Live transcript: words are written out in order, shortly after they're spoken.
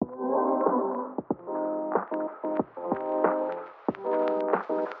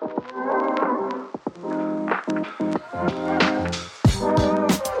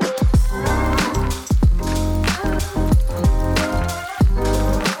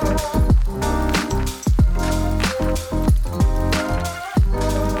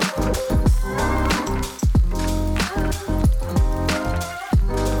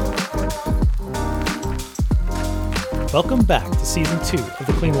Welcome back to Season 2 of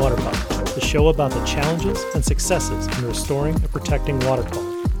the Clean Water Pod, the show about the challenges and successes in restoring and protecting water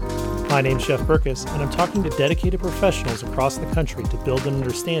quality. My name's Jeff Burkus, and I'm talking to dedicated professionals across the country to build an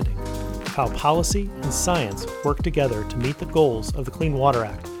understanding of how policy and science work together to meet the goals of the Clean Water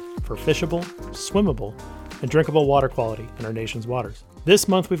Act for fishable, swimmable, and drinkable water quality in our nation's waters. This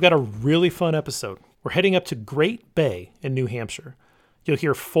month, we've got a really fun episode. We're heading up to Great Bay in New Hampshire. You'll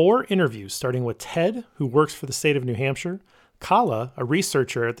hear 4 interviews, starting with Ted, who works for the state of New Hampshire, Kala, a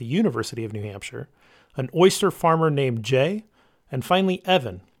researcher at the University of New Hampshire, an oyster farmer named Jay, and finally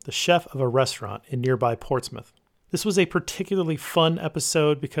Evan, the chef of a restaurant in nearby Portsmouth. This was a particularly fun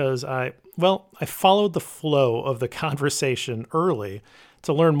episode because I followed the flow of the conversation early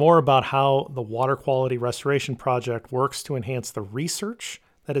to learn more about how the Water Quality Restoration Project works to enhance the research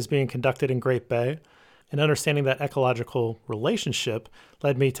that is being conducted in Great Bay. And understanding that ecological relationship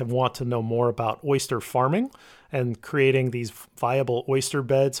led me to want to know more about oyster farming and creating these viable oyster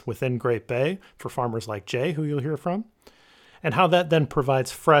beds within Great Bay for farmers like Jay, who you'll hear from, and how that then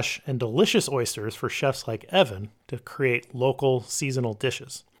provides fresh and delicious oysters for chefs like Evan to create local seasonal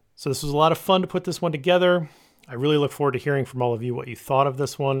dishes. So this was a lot of fun to put this one together. I really look forward to hearing from all of you what you thought of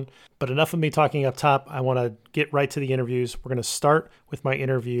this one. But enough of me talking up top. I want to get right to the interviews. We're going to start with my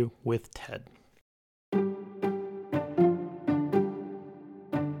interview with Ted.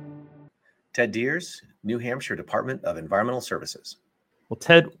 Ted Deers, New Hampshire Department of Environmental Services. Well,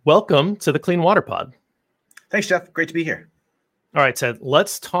 Ted, welcome to the Clean Water Pod. Thanks, Jeff. Great to be here. All right, Ted,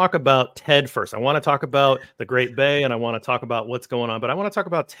 let's talk about Ted first. I want to talk about the Great Bay and I want to talk about what's going on, but I want to talk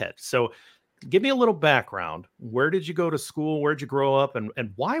about Ted. So give me a little background. Where did you go to school? Where did you grow up? And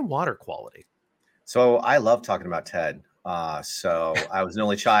why water quality? So I love talking about Ted. So I was an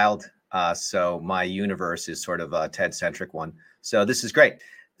only child. So my universe is sort of a Ted-centric one. So this is great.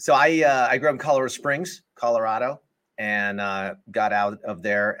 So I grew up in Colorado Springs, Colorado, and got out of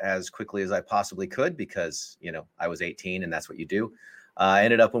there as quickly as I possibly could because, I was 18 and that's what you do. I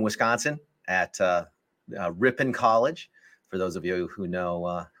ended up in Wisconsin at Ripon College. For those of you who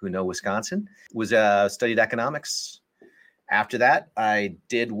know Wisconsin, studied economics. After that, I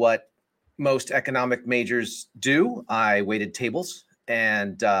did what most economic majors do. I waited tables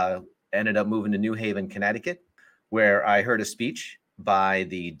and ended up moving to New Haven, Connecticut, where I heard a speech by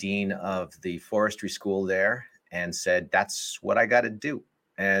the dean of the forestry school there and said, that's what I got to do.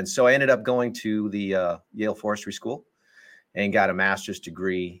 And so I ended up going to the Yale Forestry School and got a master's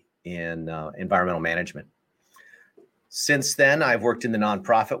degree in environmental management. Since then, I've worked in the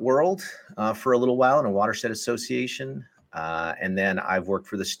nonprofit world for a little while in a watershed association. And then I've worked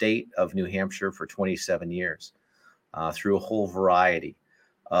for the state of New Hampshire for 27 years through a whole variety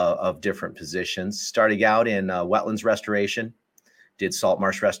of different positions, starting out in wetlands restoration. Did salt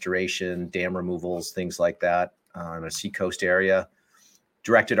marsh restoration, dam removals, things like that in a seacoast area.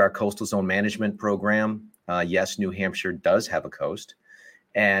 Directed our coastal zone management program. Yes, New Hampshire does have a coast,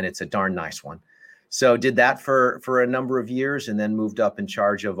 and it's a darn nice one. So did that for a number of years and then moved up in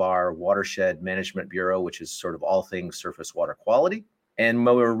charge of our watershed management bureau, which is sort of all things surface water quality. And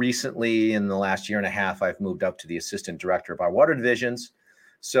more recently, in the last year and a half, I've moved up to the assistant director of our water divisions.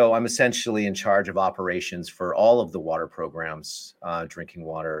 So I'm essentially in charge of operations for all of the water programs, drinking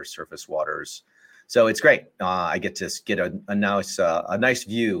water, surface waters. So it's great. I get to get a nice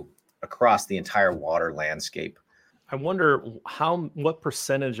view across the entire water landscape. I wonder what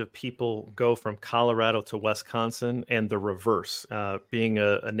percentage of people go from Colorado to Wisconsin and the reverse. Being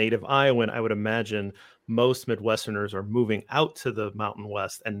a native Iowan, I would imagine most Midwesterners are moving out to the Mountain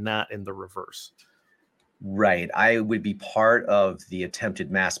West and not in the reverse. Right. I would be part of the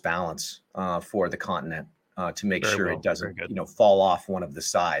attempted mass balance for the continent to make sure it doesn't, fall off one of the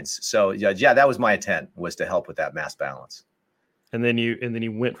sides. So yeah, that was my intent, was to help with that mass balance. And then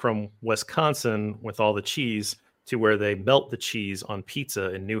you went from Wisconsin with all the cheese to where they melt the cheese on pizza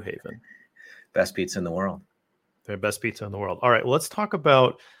in New Haven. Best pizza in the world. The best pizza in the world. All right, well, let's talk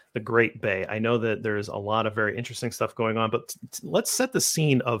about the Great Bay. I know that there's a lot of very interesting stuff going on, but let's set the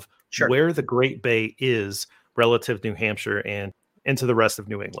scene of where the Great Bay is relative to New Hampshire and into the rest of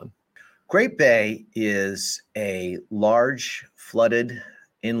New England. Great Bay is a large flooded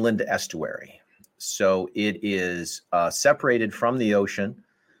inland estuary. So it is separated from the ocean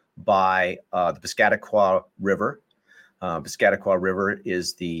by the Piscataqua River. Piscataqua River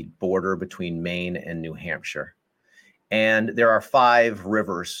is the border between Maine and New Hampshire. And there are 5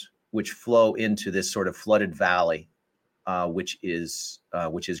 rivers which flow into this sort of flooded valley, which is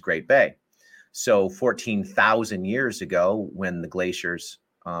Great Bay. So 14,000 years ago, when the glaciers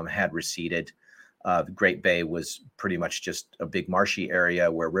had receded, the Great Bay was pretty much just a big marshy area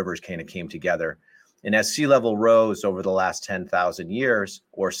where rivers kind of came together And as sea level rose over the last 10,000 years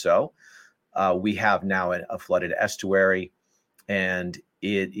or so, we have now a flooded estuary, and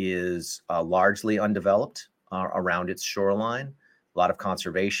it is largely undeveloped around its shoreline, a lot of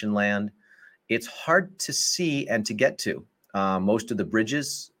conservation land. It's hard to see and to get to. Most of the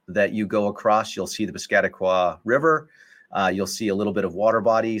bridges that you go across, you'll see the Piscataqua River, you'll see a little bit of water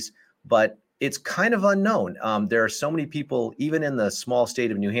bodies, but it's kind of unknown. There are so many people, even in the small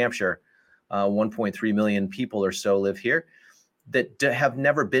state of New Hampshire, 1.3 million people or so live here, that have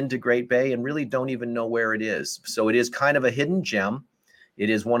never been to Great Bay and really don't even know where it is. So it is kind of a hidden gem. It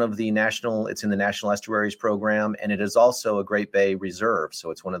is one of the it's in the National Estuaries Program, and it is also a Great Bay Reserve.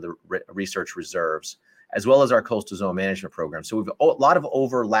 So it's one of the research reserves, as well as our Coastal Zone Management Program. So we've a lot of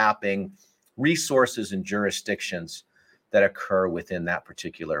overlapping resources and jurisdictions that occur within that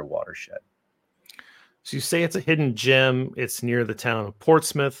particular watershed. So you say it's a hidden gem. It's near the town of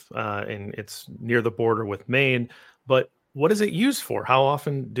Portsmouth, and it's near the border with Maine. But what is it used for? How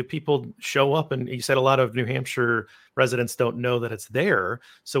often do people show up? And you said a lot of New Hampshire residents don't know that it's there.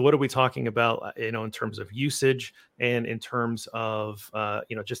 So what are we talking about, in terms of usage and in terms of,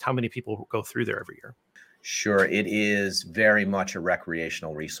 just how many people go through there every year? Sure. It is very much a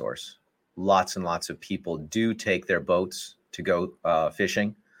recreational resource. Lots and lots of people do take their boats to go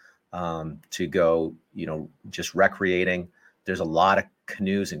fishing, to go, just recreating. There's a lot of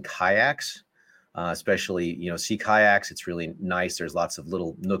canoes and kayaks, especially, sea kayaks. It's really nice. There's lots of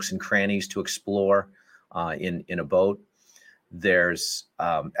little nooks and crannies to explore in a boat. There's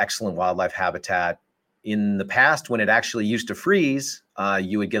excellent wildlife habitat. In the past, when it actually used to freeze,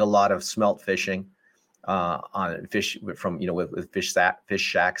 you would get a lot of smelt fishing on fish from, with fish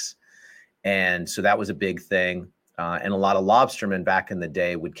shacks. And so that was a big thing. And a lot of lobstermen back in the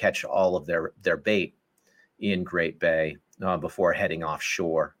day would catch all of their bait in Great Bay before heading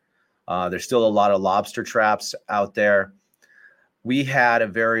offshore. There's still a lot of lobster traps out there. We had a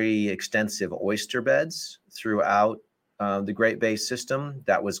very extensive oyster beds throughout the Great Bay system.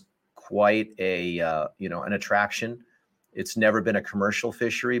 That was quite an attraction. It's never been a commercial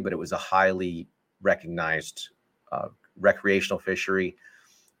fishery, but it was a highly recognized recreational fishery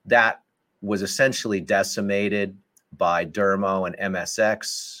that was essentially decimated by dermo and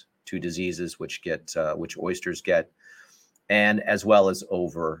MSX, two diseases which oysters get, and as well as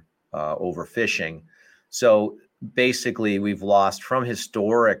overfishing. So basically, we've lost from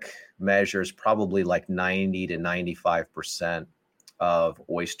historic measures probably like 90 to 95% of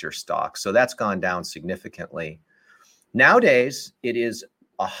oyster stock. So that's gone down significantly. Nowadays, it is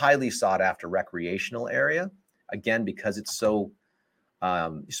a highly sought after recreational area, again, because it's so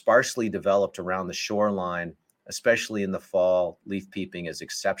sparsely developed around the shoreline, especially in the fall. Leaf peeping is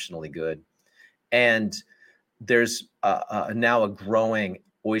exceptionally good. And there's now a growing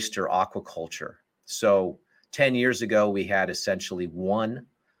oyster aquaculture. So 10 years ago, we had essentially one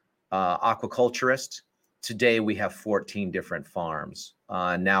aquaculturist. Today, we have 14 different farms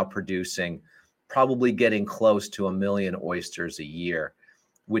now producing, probably getting close to 1 million oysters a year,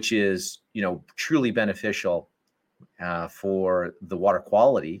 which is, truly beneficial for the water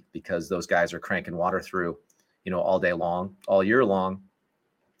quality, because those guys are cranking water through, all day long, all year long,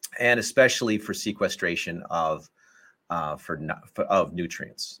 and especially for sequestration of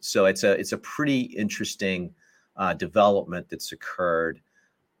nutrients. So it's a pretty interesting development that's occurred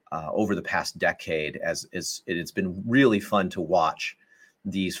over the past decade, as it's been really fun to watch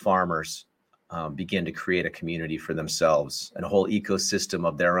these farmers begin to create a community for themselves and a whole ecosystem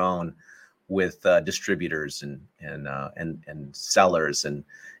of their own, with distributors and sellers and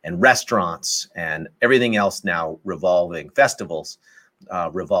restaurants and everything else now festivals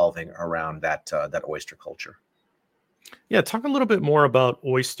revolving around that oyster culture. Yeah, talk a little bit more about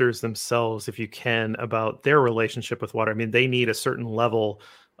oysters themselves, if you can, about their relationship with water. I mean, they need a certain level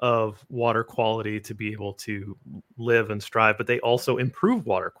of water quality to be able to live and strive, but they also improve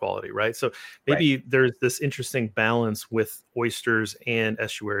water quality, right? So maybe there's this interesting balance with oysters and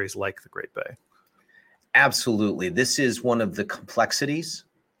estuaries like the Great Bay. Absolutely. This is one of the complexities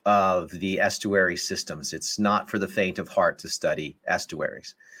of the estuary systems. It's not for the faint of heart to study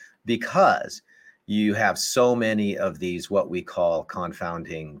estuaries, because you have so many of these, what we call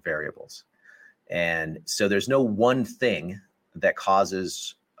confounding variables. And so there's no one thing that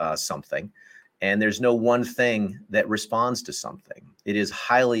causes something, and there's no one thing that responds to something. It is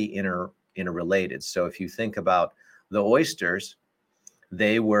highly interrelated. So if you think about the oysters,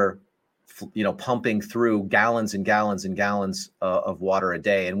 they were, pumping through gallons and gallons and gallons of water a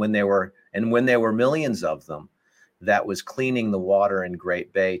day, and when there were millions of them, that was cleaning the water in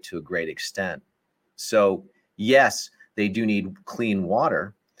Great Bay to a great extent. So yes, they do need clean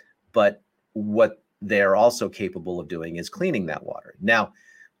water, but what they're also capable of doing is cleaning that water. Now,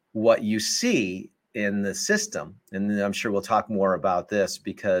 what you see in the system, and I'm sure we'll talk more about this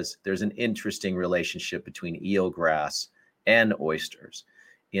because there's an interesting relationship between eelgrass and oysters,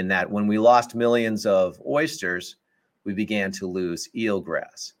 in that when we lost millions of oysters, we began to lose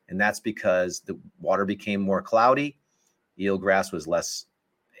eelgrass. And that's because the water became more cloudy. Eelgrass was less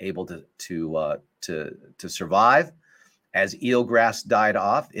able to survive. As eelgrass died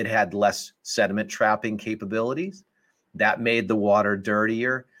off, it had less sediment trapping capabilities. That made the water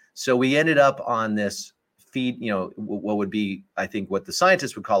dirtier. So we ended up on this what would be, I think, what the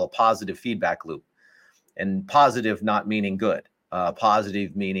scientists would call a positive feedback loop. And positive not meaning good,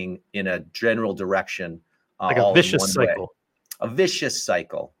 positive meaning in a general direction. Like a vicious cycle. A vicious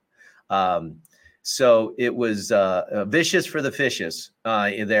cycle. So it was vicious for the fishes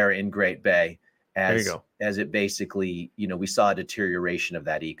there in Great Bay. As it basically, we saw a deterioration of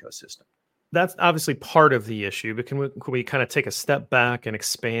that ecosystem. That's obviously part of the issue, but can we kind of take a step back and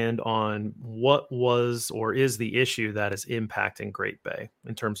expand on what was or is the issue that is impacting Great Bay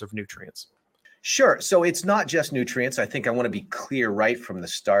in terms of nutrients? Sure. So it's not just nutrients. I think I want to be clear right from the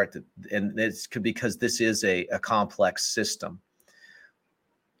start and it's because this is a complex system.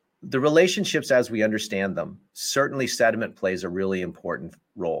 The relationships as we understand them, certainly sediment plays a really important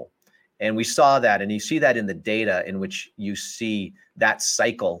role. And we saw that, and you see that in the data in which you see that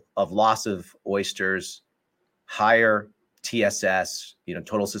cycle of loss of oysters, higher TSS,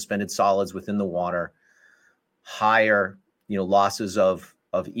 total suspended solids within the water, higher, losses of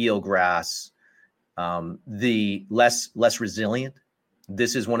eelgrass, the less resilient.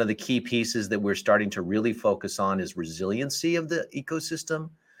 This is one of the key pieces that we're starting to really focus on is resiliency of the ecosystem.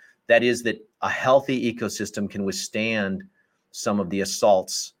 That is that a healthy ecosystem can withstand some of the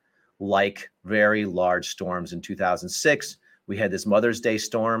assaults like very large storms. In 2006, we had this Mother's Day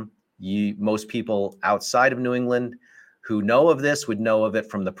storm. Most people outside of New England who know of this would know of it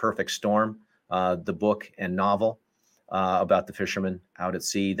from The Perfect Storm, the book and novel about the fishermen out at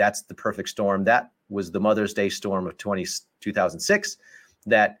sea. That's The Perfect Storm. That was the Mother's Day storm of 2006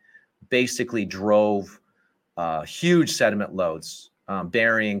 that basically drove huge sediment loads,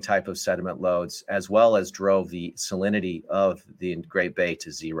 burying type of sediment loads, as well as drove the salinity of the Great Bay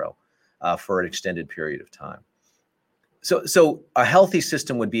to zero for an extended period of time. So a healthy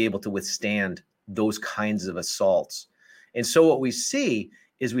system would be able to withstand those kinds of assaults. And so what we see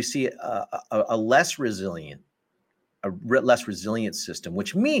is a less resilient system,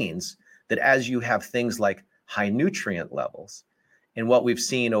 which means that as you have things like high nutrient levels, and what we've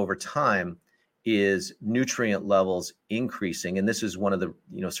seen over time is nutrient levels increasing. And this is one of the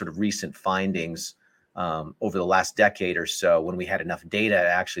sort of recent findings over the last decade or so, when we had enough data to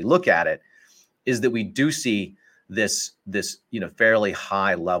actually look at it, is that we do see this fairly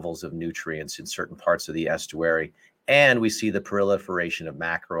high levels of nutrients in certain parts of the estuary. And we see the proliferation of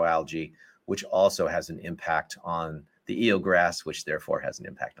macroalgae, which also has an impact on the eelgrass, which therefore has an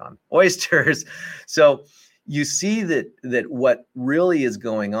impact on oysters. So you see that what really is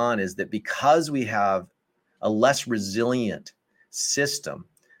going on is that because we have a less resilient system,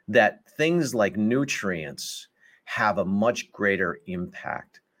 that things like nutrients have a much greater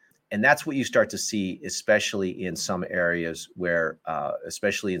impact. And that's what you start to see, especially in some areas where,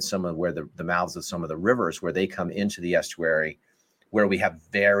 the mouths of some of the rivers where they come into the estuary, where we have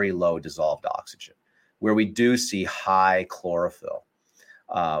very low dissolved oxygen, where we do see high chlorophyll.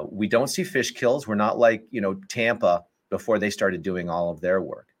 We don't see fish kills. We're not like, Tampa before they started doing all of their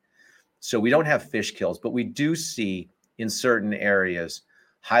work. So we don't have fish kills, but we do see in certain areas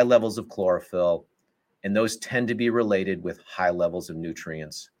high levels of chlorophyll, and those tend to be related with high levels of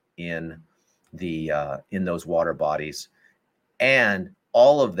nutrients in those water bodies. And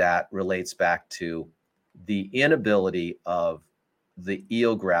all of that relates back to the inability of the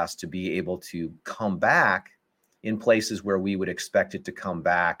eelgrass to be able to come back in places where we would expect it to come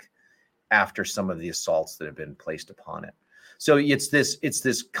back after some of the assaults that have been placed upon it. So it's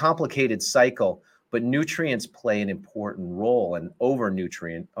this complicated cycle, but nutrients play an important role, and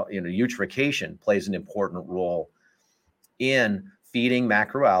eutrophication plays an important role in feeding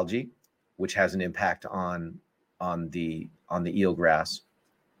macroalgae, which has an impact on the eelgrass,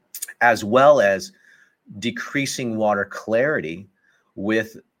 as well as decreasing water clarity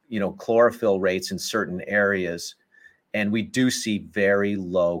with chlorophyll rates in certain areas. And we do see very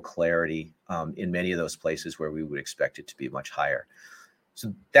low clarity in many of those places where we would expect it to be much higher.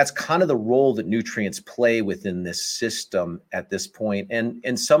 So that's kind of the role that nutrients play within this system at this point.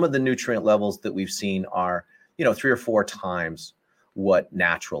 And some of the nutrient levels that we've seen are, 3 or 4 times what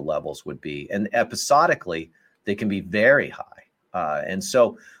natural levels would be. And episodically, they can be very high. And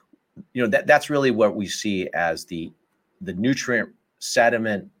so that's really what we see as the nutrient,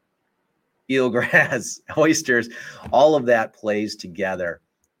 sediment, eelgrass, oysters, all of that plays together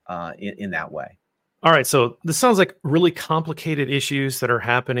in that way. All right, so this sounds like really complicated issues that are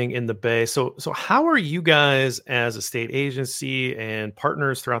happening in the Bay. So how are you guys as a state agency and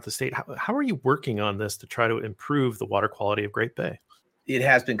partners throughout the state, how are you working on this to try to improve the water quality of Great Bay? It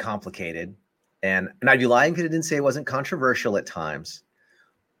has been complicated, and I'd be lying if I didn't say it wasn't controversial at times.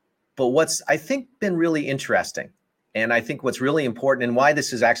 But what's, I think, been really interesting, and I think what's really important and why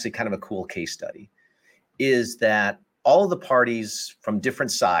this is actually kind of a cool case study, is that all of the parties from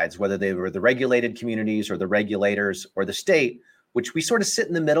different sides, whether they were the regulated communities or the regulators or the state, which we sort of sit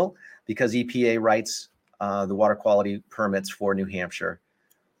in the middle because EPA writes the water quality permits for New Hampshire,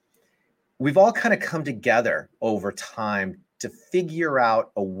 we've all kind of come together over time to figure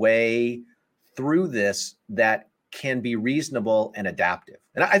out a way through this that can be reasonable and adaptive.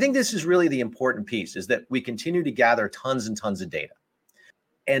 And I think this is really the important piece, is that we continue to gather tons and tons of data.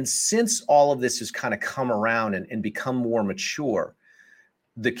 And since all of this has kind of come around and become more mature,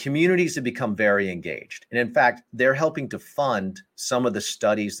 the communities have become very engaged. And in fact, they're helping to fund some of the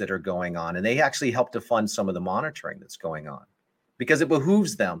studies that are going on. And they actually help to fund some of the monitoring that's going on, because it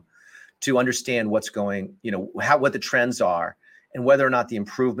behooves them to understand what's going, what the trends are and whether or not the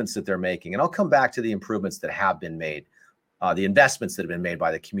improvements that they're making. And I'll come back to the improvements that have been made, the investments that have been made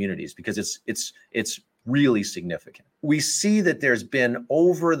by the communities, because it's really significant. We see that there's been,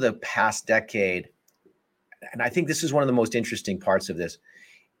 over the past decade, and I think this is one of the most interesting parts of this,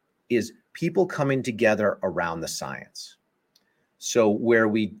 is people coming together around the science. So where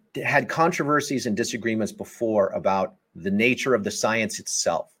we had controversies and disagreements before about the nature of the science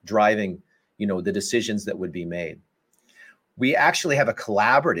itself driving, the decisions that would be made, we actually have a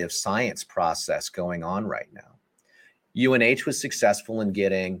collaborative science process going on right now. UNH was successful in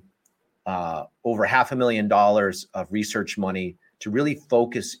getting over $500,000 of research money to really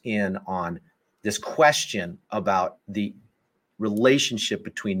focus in on this question about the relationship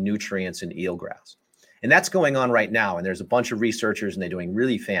between nutrients and eelgrass. And that's going on right now. And there's a bunch of researchers, and they're doing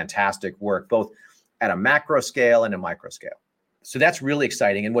really fantastic work, both at a macro scale and a micro scale. So that's really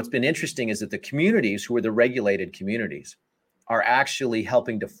exciting. And what's been interesting is that the communities, who are the regulated communities, are actually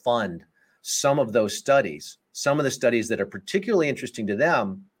helping to fund some of those studies, some of the studies that are particularly interesting to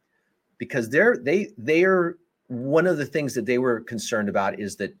them, because they're one of the things that they were concerned about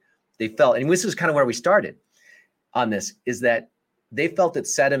is that they felt, and this is kind of where we started on this, is that they felt that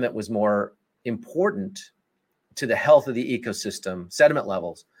sediment was more important to the health of the ecosystem, sediment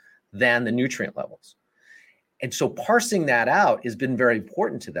levels, than the nutrient levels. And so parsing that out has been very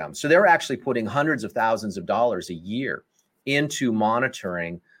important to them. So they're actually putting hundreds of thousands of dollars a year into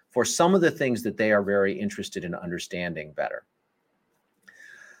monitoring for some of the things that they are very interested in understanding better.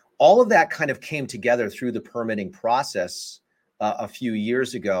 All of that kind of came together through the permitting process a few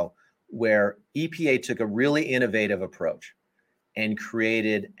years ago, where EPA took a really innovative approach and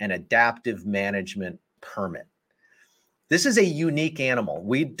created an adaptive management permit. This is a unique animal.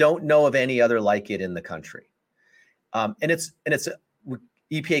 We don't know of any other like it in the country.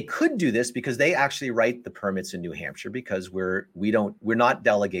 EPA could do this because they actually write the permits in New Hampshire, because we're not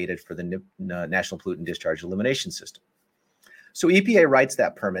delegated for the National Pollutant Discharge Elimination System. So EPA writes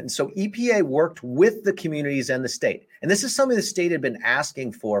that permit. And so EPA worked with the communities and the state. And this is something the state had been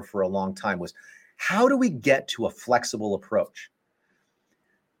asking for a long time, was how do we get to a flexible approach?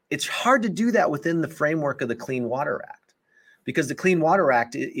 It's hard to do that within the framework of the Clean Water Act, because the Clean Water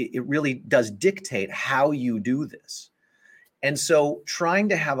Act, it really does dictate how you do this. And so trying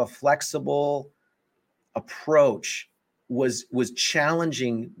to have a flexible approach was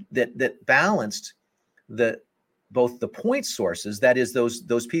challenging, that balanced both the point sources, that is those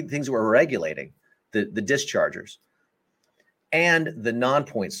things we're regulating, the dischargers, and the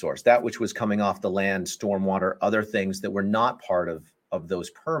non-point source, that which was coming off the land, stormwater, other things that were not part of those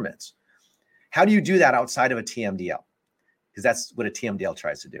permits. How do you do that outside of a TMDL? Because that's what a TMDL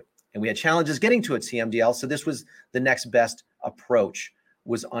tries to do. And we had challenges getting to a TMDL. So this was the next best approach,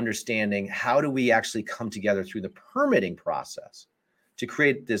 was understanding how do we actually come together through the permitting process to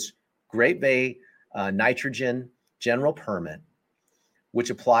create this Great Bay nitrogen general permit, which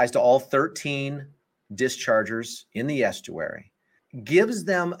applies to all 13 dischargers in the estuary, gives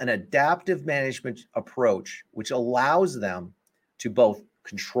them an adaptive management approach, which allows them to both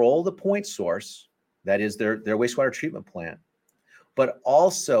control the point source, that is their wastewater treatment plant, but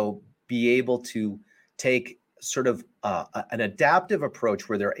also be able to take sort of an adaptive approach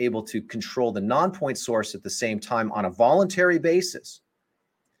where they're able to control the non-point source at the same time on a voluntary basis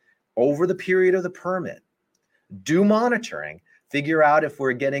over the period of the permit, do monitoring, figure out if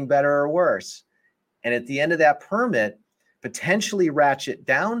we're getting better or worse. And at the end of that permit, potentially ratchet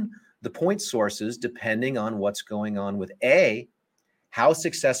down the point sources depending on what's going on with A, how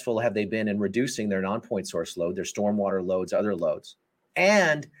successful have they been in reducing their non-point source load, their stormwater loads, other loads,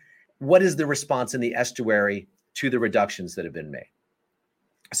 and what is the response in the estuary to the reductions that have been made.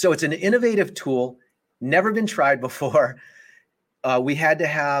 So it's an innovative tool, never been tried before. We had to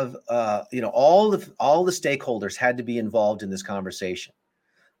have, all the stakeholders had to be involved in this conversation,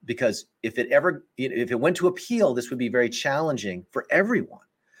 because if it went to appeal, this would be very challenging for everyone.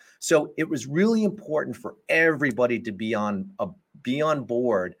 So it was really important for everybody to be on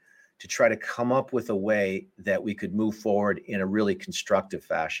board to try to come up with a way that we could move forward in a really constructive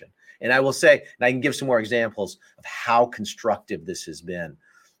fashion. And I will say, and I can give some more examples of how constructive this has been,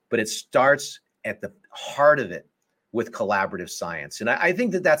 but it starts at the heart of it with collaborative science. And I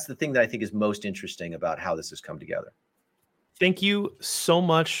think that's the thing that I think is most interesting about how this has come together. Thank you so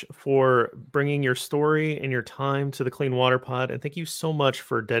much for bringing your story and your time to the Clean Water Pod. And thank you so much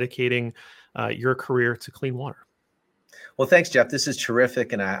for dedicating your career to clean water. Well, thanks, Jeff. This is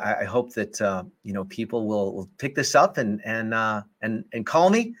terrific. And I hope that, people will pick this up and call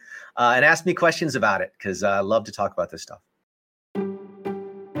me and ask me questions about it, because I love to talk about this stuff.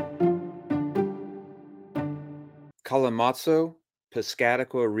 Kalamazoo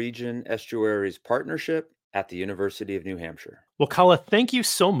Piscataqua Region Estuaries Partnership at the University of New Hampshire. Well, Kala, thank you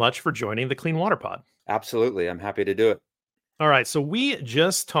so much for joining the Clean Water Pod. Absolutely. I'm happy to do it. All right. So we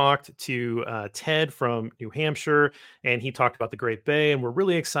just talked to Ted from New Hampshire, and he talked about the Great Bay, and we're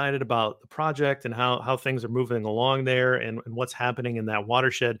really excited about the project and how things are moving along there and what's happening in that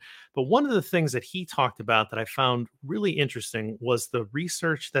watershed. But one of the things that he talked about that I found really interesting was the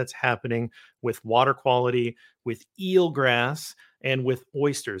research that's happening with water quality, with eelgrass, and with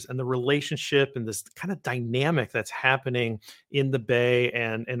oysters, and the relationship and this kind of dynamic that's happening in the bay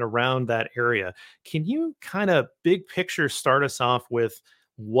and around that area. Can you kind of big picture start us off with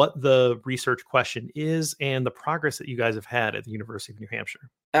what the research question is and the progress that you guys have had at the University of New Hampshire?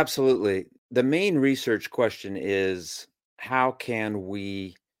 Absolutely. The main research question is, how can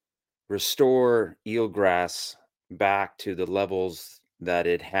we restore eelgrass back to the levels that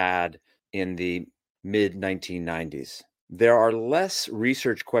it had in the mid-1990s? There are less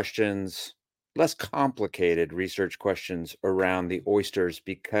complicated research questions around the oysters,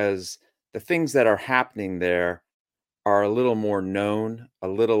 because the things that are happening there are a little more known, a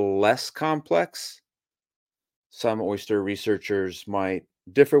little less complex. Some oyster researchers might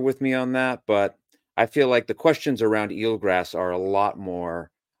differ with me on that, but I feel like the questions around eelgrass are a lot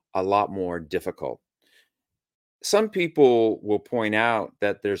more difficult. Some people will point out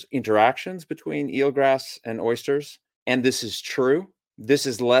that there's interactions between eelgrass and oysters. And this is true. This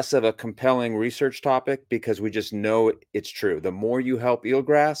is less of a compelling research topic because we just know it's true. The more you help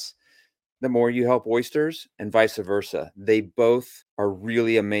eelgrass, the more you help oysters, and vice versa. They both are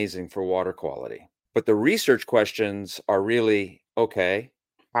really amazing for water quality. But the research questions are really, okay,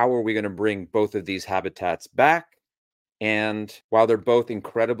 how are we going to bring both of these habitats back? And while they're both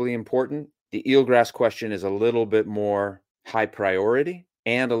incredibly important, the eelgrass question is a little bit more high priority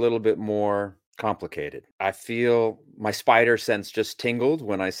and a little bit more complicated. I feel my spider sense just tingled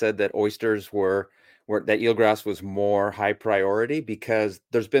when I said that oysters were that eelgrass was more high priority, because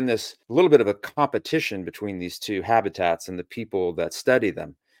there's been this little bit of a competition between these two habitats and the people that study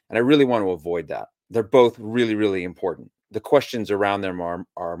them. And I really want to avoid that. They're both really, really important. The questions around them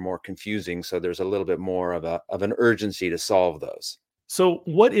are more confusing. So there's a little bit more of an urgency to solve those. So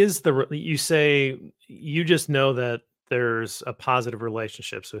what is you say you just know that there's a positive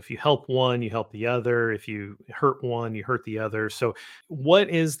relationship. So if you help one, you help the other. If you hurt one, you hurt the other. So what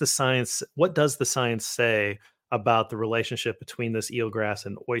is the science? What does the science say about the relationship between this eelgrass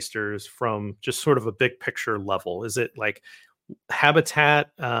and oysters from just sort of a big picture level? Is it like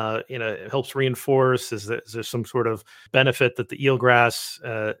habitat, helps reinforce? Is there some sort of benefit that the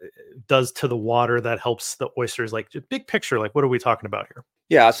eelgrass does to the water that helps the oysters? Like big picture, like what are we talking about here?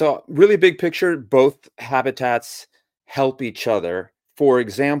 Yeah, so really big picture, both habitats help each other. For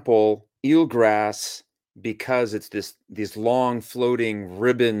example, eelgrass, because it's these long floating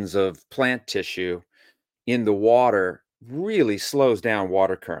ribbons of plant tissue in the water, really slows down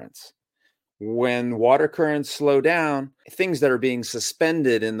water currents. When water currents slow down, things that are being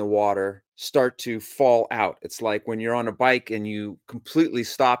suspended in the water start to fall out. It's like when you're on a bike and you completely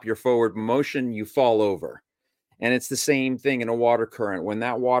stop your forward motion, you fall over. And it's the same thing in a water current. When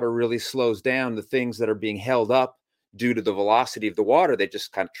that water really slows down, the things that are being held up due to the velocity of the water, they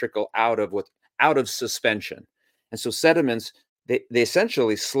just kind of trickle out of suspension. And so sediments, they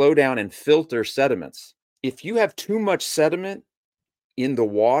essentially slow down and filter sediments. If you have too much sediment in the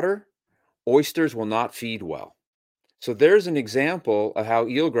water, oysters will not feed well. So there's an example of how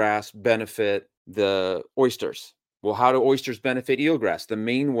eelgrass benefit the oysters. Well, how do oysters benefit eelgrass? The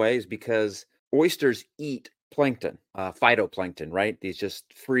main way is because oysters eat plankton, phytoplankton, right? These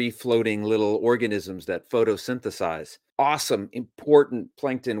just free floating little organisms that photosynthesize. Awesome, important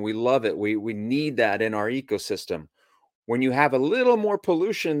plankton. We love it. We need that in our ecosystem. When you have a little more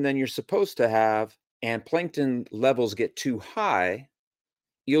pollution than you're supposed to have and plankton levels get too high,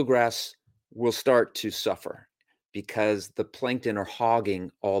 eelgrass will start to suffer because the plankton are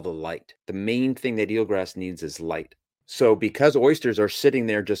hogging all the light. The main thing that eelgrass needs is light. So because oysters are sitting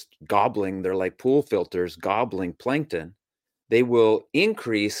there just gobbling, they're like pool filters, gobbling plankton, they will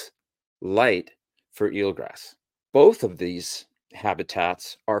increase light for eelgrass. Both of these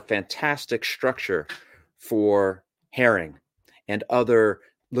habitats are fantastic structure for herring and other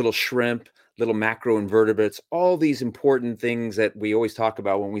little shrimp, little macroinvertebrates, all these important things that we always talk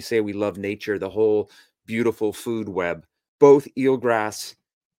about when we say we love nature, the whole beautiful food web. Both eelgrass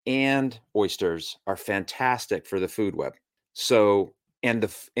and oysters are fantastic for the food web. So, and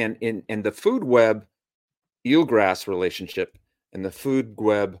the food web eelgrass relationship and the food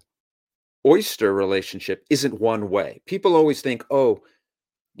web oyster relationship isn't one way. People always think, oh,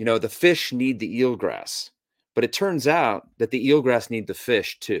 the fish need the eelgrass, but it turns out that the eelgrass need the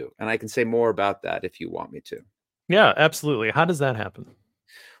fish too. And I can say more about that if you want me to. Yeah, absolutely. How does that happen?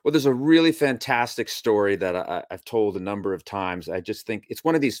 Well, there's a really fantastic story that I've told a number of times. I just think it's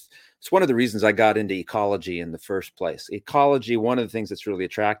one of the reasons I got into ecology in the first place. Ecology, one of the things that's really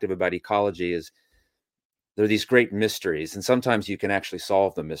attractive about ecology is there are these great mysteries, and sometimes you can actually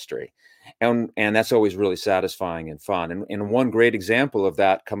solve the mystery. And that's always really satisfying and fun. And one great example of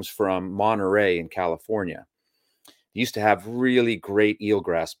that comes from Monterey in California. They used to have really great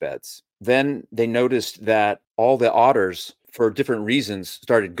eelgrass beds. Then they noticed that all the otters, for different reasons,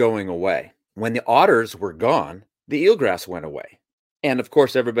 started going away. When the otters were gone, the eelgrass went away. And of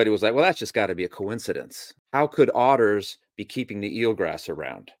course, everybody was like, well, that's just got to be a coincidence. How could otters be keeping the eelgrass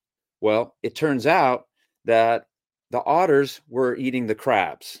around? Well, it turns out that the otters were eating the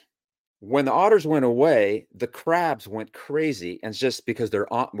crabs. When the otters went away, the crabs went crazy, and it's just because they're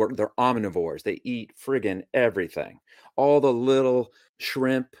omnivores. They eat friggin' everything. All the little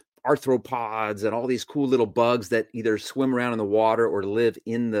shrimp, arthropods, and all these cool little bugs that either swim around in the water or live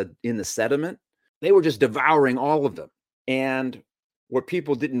in the sediment. They were just devouring all of them. And what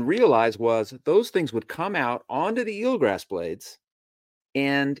people didn't realize was those things would come out onto the eelgrass blades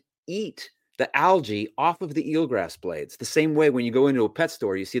and eat the algae off of the eelgrass blades. The same way when you go into a pet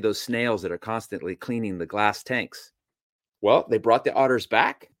store, you see those snails that are constantly cleaning the glass tanks. Well, they brought the otters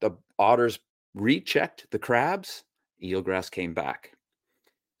back. The otters rechecked the crabs. Eelgrass came back.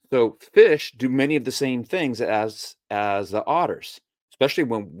 So fish do many of the same things as the otters, especially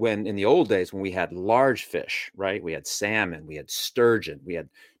when in the old days when we had large fish, right? We had salmon, we had sturgeon, we had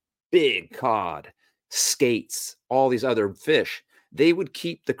big cod, skates, all these other fish. They would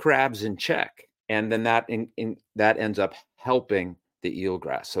keep the crabs in check, and then that ends up helping the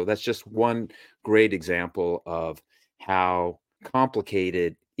eelgrass. So that's just one great example of how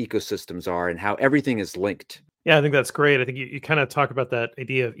complicated ecosystems are and how everything is linked. Yeah, I think that's great. I think you kind of talk about that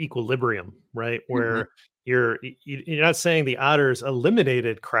idea of equilibrium, right? Where you're not saying the otters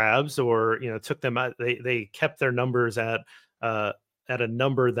eliminated crabs or took them out. They kept their numbers at a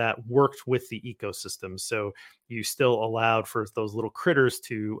number that worked with the ecosystem. So you still allowed for those little critters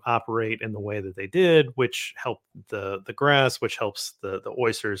to operate in the way that they did, which helped the grass, which helps the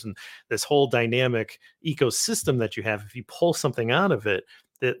oysters, and this whole dynamic ecosystem that you have. If you pull something out of it,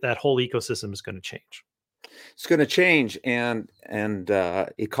 that whole ecosystem is going to change. It's going to change, and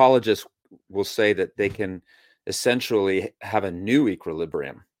ecologists will say that they can essentially have a new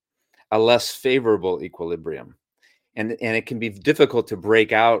equilibrium, a less favorable equilibrium. And it can be difficult to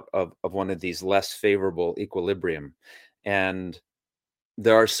break out of one of these less favorable equilibrium. And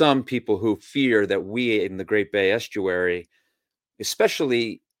there are some people who fear that we in the Great Bay Estuary,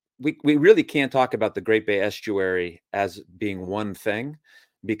 especially, we really can't talk about the Great Bay Estuary as being one thing,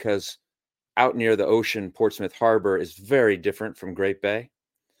 because out near the ocean, Portsmouth Harbor is very different from Great Bay.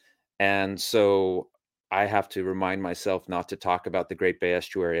 And so I have to remind myself not to talk about the Great Bay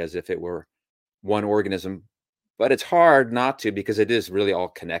Estuary as if it were one organism. But it's hard not to, because it is really all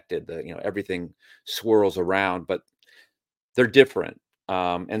connected. Everything swirls around, but they're different.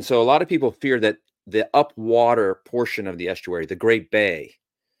 And so a lot of people fear that the upwater portion of the estuary, the Great Bay,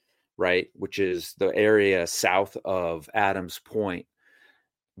 right, which is the area south of Adams Point,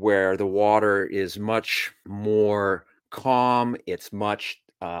 where the water is much more calm, it's much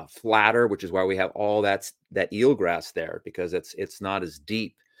flatter, which is why we have all that eelgrass there, because it's not as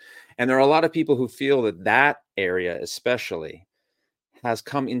deep. And there are a lot of people who feel that area especially has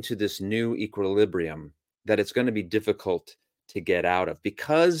come into this new equilibrium that it's going to be difficult to get out of,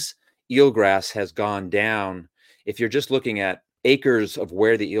 because eelgrass has gone down. If you're just looking at acres of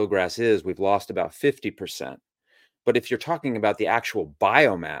where the eelgrass is, we've lost about 50%. But if you're talking about the actual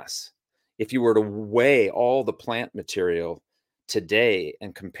biomass, if you were to weigh all the plant material today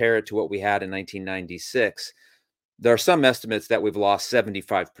and compare it to what we had in 1996, there are some estimates that we've lost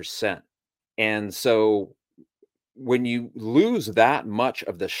 75%. And so when you lose that much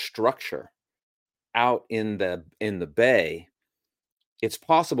of the structure out in the bay, it's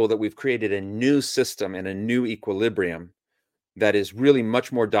possible that we've created a new system and a new equilibrium that is really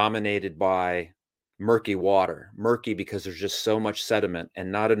much more dominated by murky water. Murky because there's just so much sediment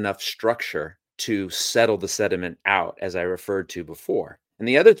and not enough structure to settle the sediment out, as I referred to before. And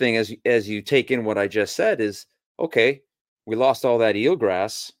the other thing, as you take in what I just said, is, okay, we lost all that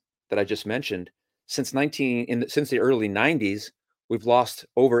eelgrass that I just mentioned. Since the early 90s, we've lost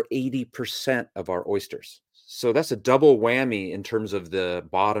over 80% of our oysters. So that's a double whammy in terms of the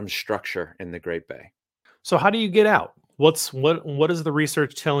bottom structure in the Great Bay. So how do you get out? What is the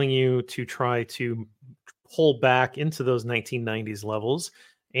research telling you to try to pull back into those 1990s levels?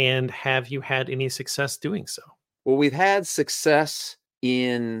 And have you had any success doing so? Well, we've had success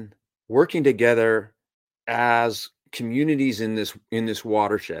in working together as communities in this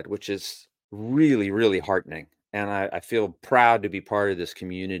watershed, which is really, really heartening. And I feel proud to be part of this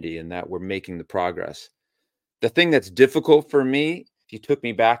community and that we're making the progress. The thing that's difficult for me, if you took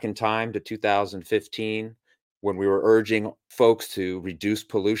me back in time to 2015, when we were urging folks to reduce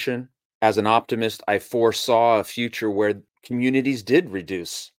pollution, as an optimist, I foresaw a future where communities did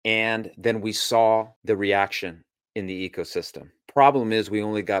reduce. And then we saw the reaction in the ecosystem. Problem is, we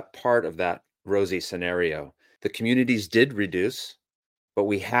only got part of that rosy scenario. The communities did reduce, but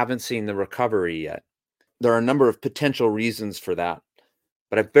we haven't seen the recovery yet. There are a number of potential reasons for that,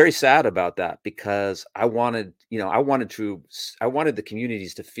 but I'm very sad about that, because I wanted the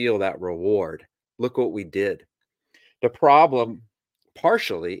communities to feel that reward. Look what we did. The problem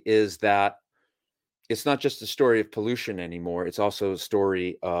partially is that it's not just a story of pollution anymore. It's also a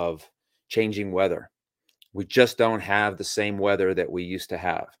story of changing weather. We just don't have the same weather that we used to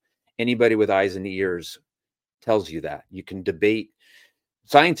have. Anybody with eyes and ears tells you that. You can debate.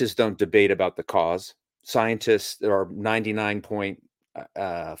 Scientists don't debate about the cause. Scientists are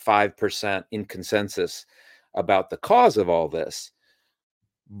 99.5% in consensus about the cause of all this.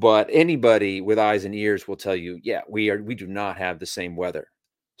 But anybody with eyes and ears will tell you, yeah, we do not have the same weather.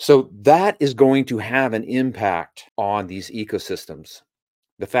 So that is going to have an impact on these ecosystems.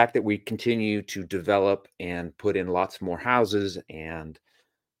 The fact that we continue to develop and put in lots more houses and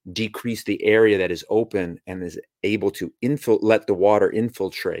decrease the area that is open and is able to let the water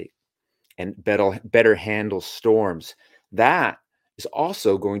infiltrate and better handle storms, that is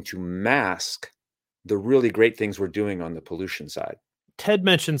also going to mask the really great things we're doing on the pollution side. Ted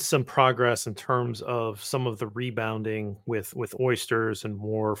mentioned some progress in terms of some of the rebounding with oysters and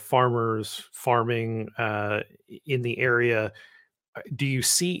more farmers farming in the area. Do you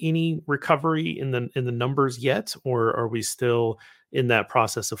see any recovery in the numbers yet, or are we still in that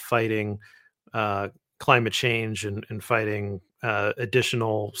process of fighting climate change and fighting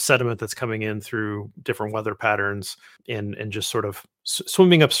additional sediment that's coming in through different weather patterns and just sort of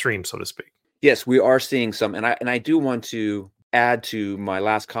swimming upstream, so to speak? Yes, we are seeing some, and I do want to add to my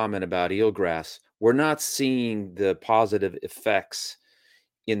last comment about eelgrass. We're not seeing the positive effects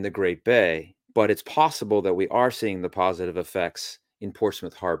in the Great Bay, but it's possible that we are seeing the positive effects in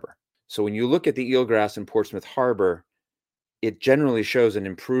Portsmouth Harbor. So when you look at the eelgrass in Portsmouth Harbor, it generally shows an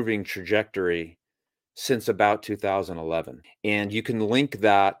improving trajectory since about 2011. And you can link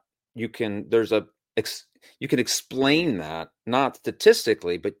that, you can explain that, not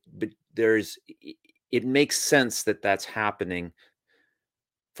statistically, but it makes sense that that's happening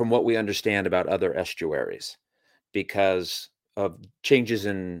from what we understand about other estuaries, because of changes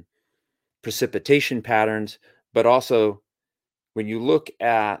in precipitation patterns. But also, when you look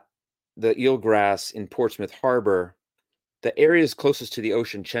at the eelgrass in Portsmouth Harbor, the areas closest to the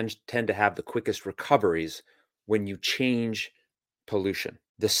ocean tend to have the quickest recoveries when you change pollution.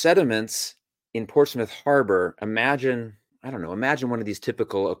 The sediments in Portsmouth Harbor, imagine one of these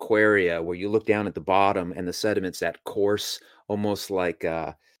typical aquaria where you look down at the bottom and the sediment's that coarse, almost like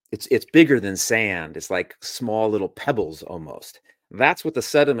it's bigger than sand. It's like small little pebbles almost. That's what the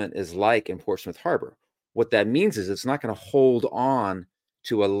sediment is like in Portsmouth Harbor. What that means is it's not going to hold on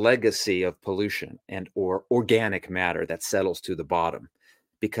to a legacy of pollution or organic matter that settles to the bottom.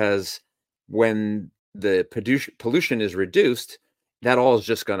 because when the pollution is reduced, that all is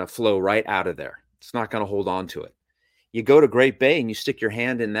just going to flow right out of there. It's not going to hold on to it. You go to Great Bay and you stick your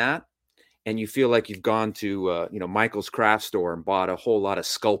hand in that, and you feel like you've gone to Michael's craft store and bought a whole lot of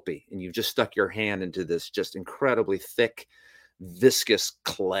Sculpey, and you've just stuck your hand into this just incredibly thick, viscous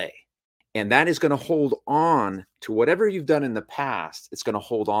clay. And that is going to hold on to whatever you've done in the past. It's going to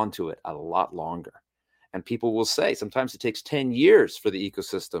hold on to it a lot longer. And people will say sometimes it takes 10 years for the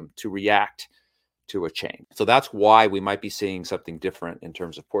ecosystem to react to a change. So that's why we might be seeing something different in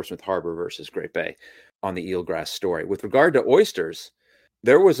terms of Portsmouth Harbor versus Great Bay on the eelgrass story. With regard to oysters,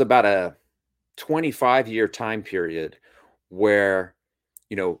 there was about a 25-year time period where,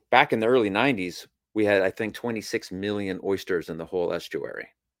 back in the early 90s, we had, I think, 26 million oysters in the whole estuary.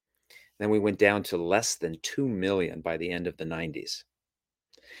 Then we went down to less than 2 million by the end of the 90s.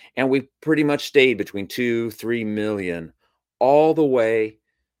 And we pretty much stayed between 2-3 million all the way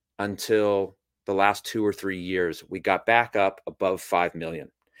until the last 2 or 3 years. We got back up above 5 million.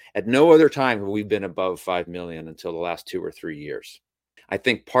 At no other time have we been above 5 million until the last 2 or 3 years. I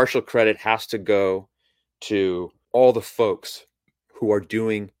think partial credit has to go to all the folks who are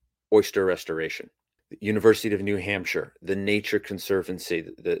doing oyster restoration. The University of New Hampshire, the Nature Conservancy,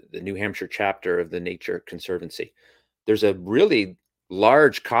 the New Hampshire chapter of the Nature Conservancy. There's a really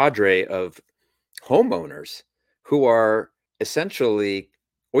large cadre of homeowners who are essentially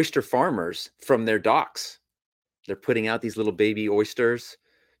oyster farmers from their docks. They're putting out these little baby oysters,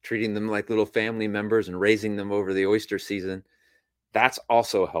 treating them like little family members and raising them over the oyster season. That's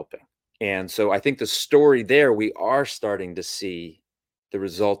also helping. And so I think the story there, we are starting to see the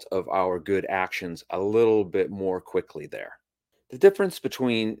result of our good actions a little bit more quickly there. The difference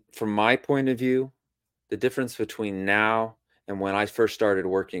between, from my point of view, the difference between now and when I first started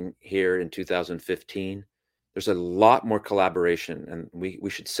working here in 2015, there's a lot more collaboration, and we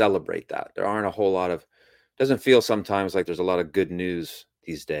should celebrate that. There aren't a whole lot of, doesn't feel sometimes like there's a lot of good news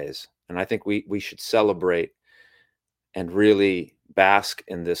these days. And I think we should celebrate and really bask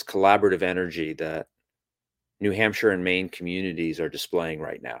in this collaborative energy that New Hampshire and Maine communities are displaying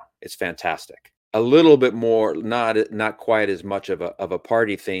right now. It's fantastic. A little bit more, not quite as much of a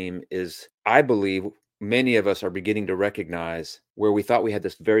party theme is, I believe, many of us are beginning to recognize where we thought we had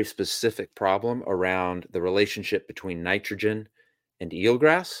this very specific problem around the relationship between nitrogen and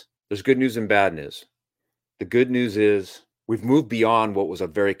eelgrass. There's good news and bad news. The good news is we've moved beyond what was a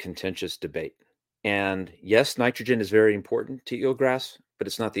very contentious debate. And yes, nitrogen is very important to eelgrass, but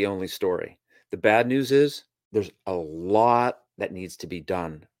it's not the only story. The bad news is there's a lot that needs to be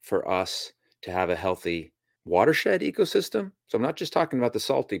done for us to have a healthy watershed ecosystem. So I'm not just talking about the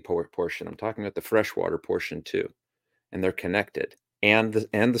salty portion. I'm talking about the freshwater portion too. And they're connected. And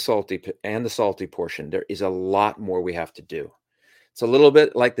the salty portion. There is a lot more we have to do. It's a little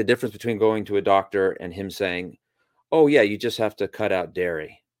bit like the difference between going to a doctor and him saying, "Oh yeah, you just have to cut out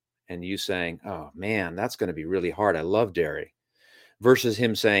dairy." And you saying, "Oh man, that's going to be really hard. I love dairy." Versus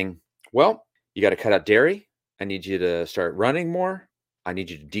him saying, "Well, you got to cut out dairy. I need you to start running more. I need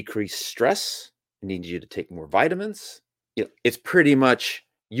you to decrease stress. I need you to take more vitamins." It's pretty much,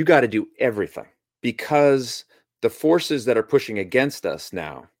 you got to do everything, because the forces that are pushing against us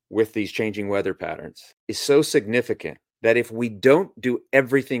now with these changing weather patterns is so significant that if we don't do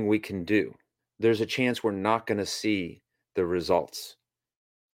everything we can do, there's a chance we're not going to see the results.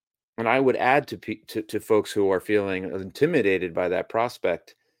 And I would add to folks who are feeling intimidated by that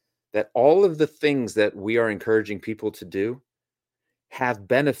prospect that all of the things that we are encouraging people to do have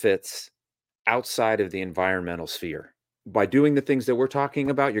benefits outside of the environmental sphere. By doing the things that we're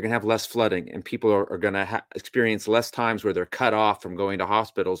talking about, you're going to have less flooding, and people are going to experience less times where they're cut off from going to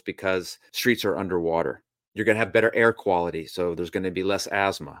hospitals because streets are underwater. You're going to have better air quality, so there's going to be less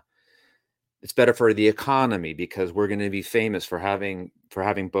asthma. It's better for the economy because we're going to be famous for having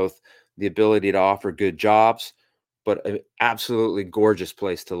both the ability to offer good jobs, but an absolutely gorgeous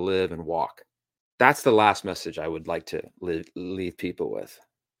place to live and walk. That's the last message I would like to leave people with.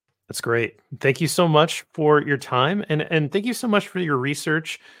 That's great. Thank you so much for your time, and thank you so much for your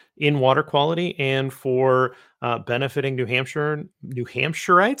research in water quality and for benefiting New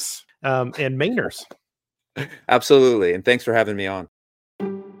Hampshirites and Mainers. Absolutely, and thanks for having me on.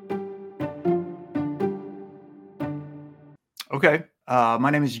 Okay. My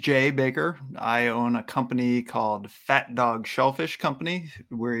name is Jay Baker. I own a company called Fat Dog Shellfish Company.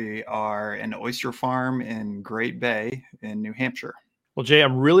 We are an oyster farm in Great Bay in New Hampshire. Well, Jay,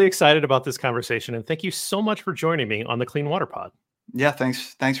 I'm really excited about this conversation, and thank you so much for joining me on the Clean Water Pod. Yeah,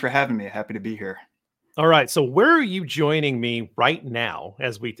 thanks for having me. Happy to be here. All right. So where are you joining me right now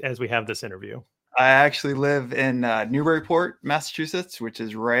as we have this interview? I actually live in Newburyport, Massachusetts, which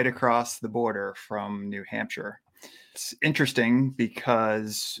is right across the border from New Hampshire. It's interesting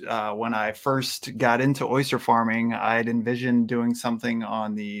because when I first got into oyster farming, I'd envisioned doing something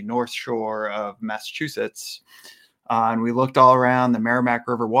on the North Shore of Massachusetts. And we looked all around the Merrimack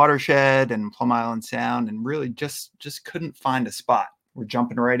River watershed and Plum Island Sound and really just couldn't find a spot. We're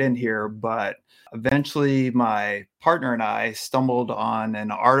jumping right in here, but eventually my partner and I stumbled on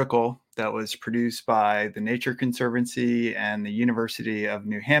an article that was produced by the Nature Conservancy and the University of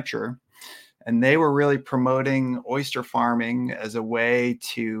New Hampshire. And they were really promoting oyster farming as a way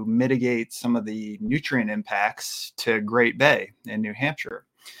to mitigate some of the nutrient impacts to Great Bay in New Hampshire.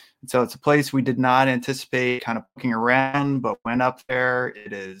 And so it's a place we did not anticipate kind of looking around, but went up there.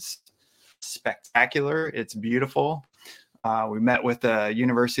 It is spectacular. It's beautiful. We met with the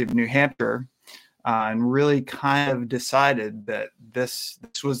University of New Hampshire and really kind of decided that this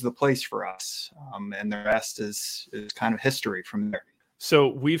was the place for us. And the rest is kind of history from there. So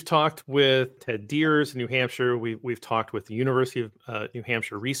we've talked with Ted Deers in New Hampshire. We've talked with the University of New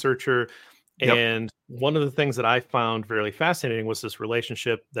Hampshire researcher. And one of the things that I found very fascinating was this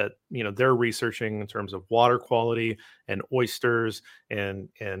relationship that, they're researching in terms of water quality and oysters and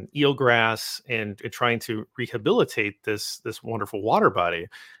eelgrass and trying to rehabilitate this wonderful water body.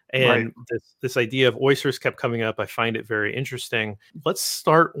 And this idea of oysters kept coming up. I find it very interesting. Let's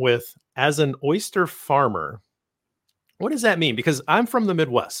start with, as an oyster farmer, what does that mean? Because I'm from the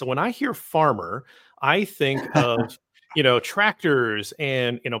Midwest. So when I hear farmer, I think of tractors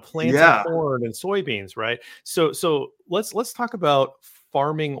and planting corn and soybeans, right? So let's talk about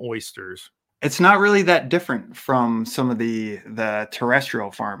farming oysters. It's not really that different from some of the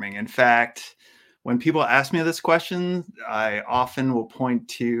terrestrial farming. In fact, when people ask me this question, I often will point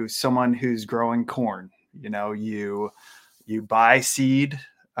to someone who's growing corn. You buy seed,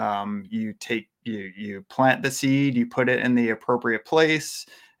 you plant the seed, you put it in the appropriate place,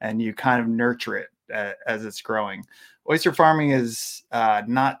 and you kind of nurture it as it's growing. Oyster farming is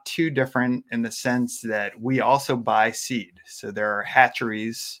not too different in the sense that we also buy seed. So there are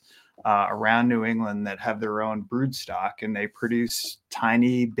hatcheries around New England that have their own brood stock, and they produce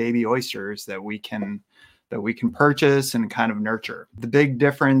tiny baby oysters that we can purchase and kind of nurture. The big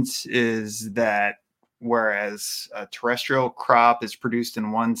difference is that whereas a terrestrial crop is produced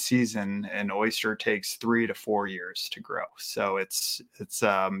in one season, an oyster takes 3 to 4 years to grow. So it's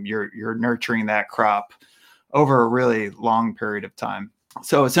you're nurturing that crop over a really long period of time.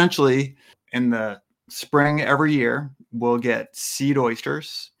 So essentially, in the spring every year, we'll get seed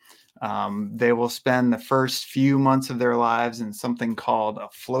oysters. They will spend the first few months of their lives in something called a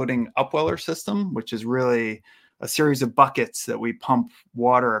floating upweller system, which is really a series of buckets that we pump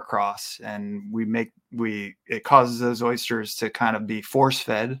water across, and it causes those oysters to kind of be force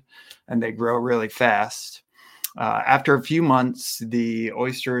fed, and they grow really fast. After a few months, the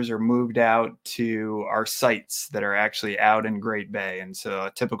oysters are moved out to our sites that are actually out in Great Bay. And so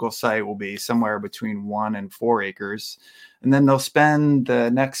a typical site will be somewhere between 1 and 4 acres. And then they'll spend the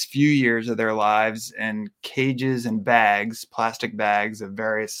next few years of their lives in cages and bags, plastic bags of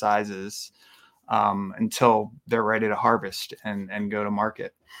various sizes, until they're ready to harvest and go to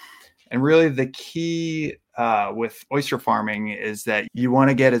market. And really the key with oyster farming is that you want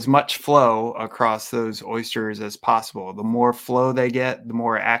to get as much flow across those oysters as possible. The more flow they get, the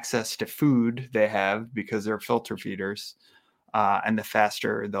more access to food they have because they're filter feeders, and the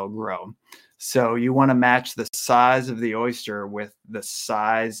faster they'll grow. So you want to match the size of the oyster with the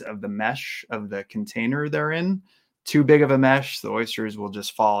size of the mesh of the container they're in. Too big of a mesh, the oysters will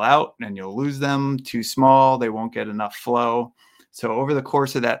just fall out and you'll lose them. Too small, they won't get enough flow. So over the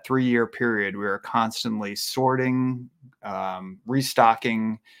course of that 3-year period, we are constantly sorting,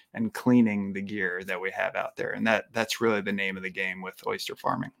 restocking, and cleaning the gear that we have out there. And that's really the name of the game with oyster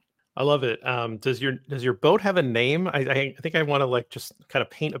farming. I love it. Does your boat have a name? I think I want to just kind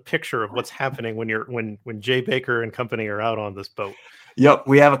of paint a picture of what's happening when Jay Baker and company are out on this boat. Yep,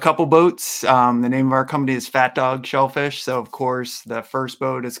 we have a couple boats. The name of our company is Fat Dog Shellfish. So, of course, the first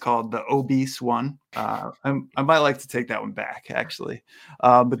boat is called the Obese One. I might like to take that one back, actually.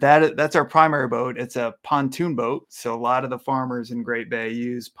 But that's our primary boat. It's a pontoon boat. So a lot of the farmers in Great Bay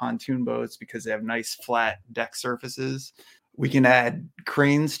use pontoon boats because they have nice flat deck surfaces. We can add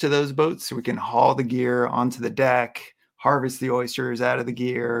cranes to those boats so we can haul the gear onto the deck, harvest the oysters out of the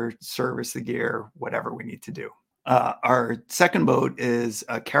gear, service the gear, whatever we need to do. Our second boat is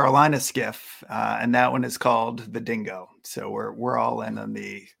a Carolina skiff, and that one is called the Dingo. So we're all in on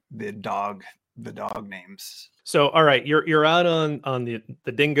the dog the dog names. So, all right, you're out on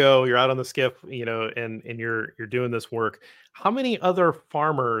the Dingo, you're out on the skiff, and you're doing this work. How many other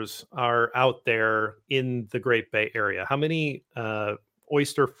farmers are out there in the Great Bay Area? How many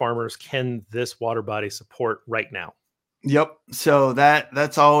oyster farmers can this water body support right now? Yep. So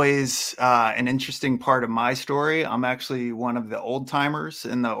that's always an interesting part of my story. I'm actually one of the old timers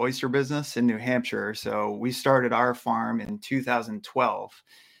in the oyster business in New Hampshire. So we started our farm in 2012.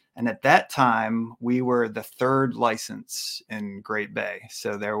 And at that time, we were the third license in Great Bay.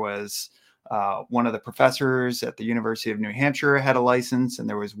 So there was one of the professors at the University of New Hampshire had a license, and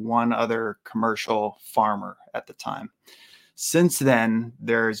there was one other commercial farmer at the time. Since then,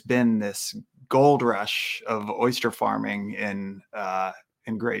 there's been this gold rush of oyster farming in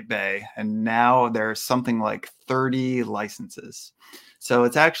Great Bay, and now there's something like 30 licenses. So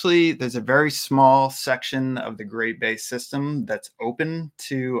it's actually, there's a very small section of the Great Bay system that's open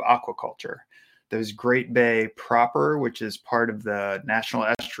to aquaculture. There's Great Bay proper, which is part of the National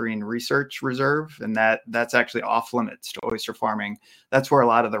Estuarine Research Reserve, and that's actually off limits to oyster farming. That's where a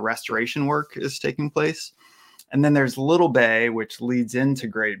lot of the restoration work is taking place. And then there's Little Bay, which leads into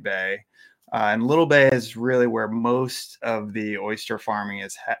Great Bay. And Little Bay is really where most of the oyster farming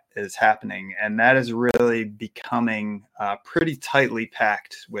is happening. And that is really becoming pretty tightly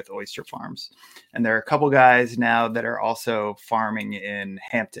packed with oyster farms. And there are a couple guys now that are also farming in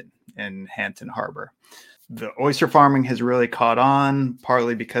Hampton Harbor. The oyster farming has really caught on,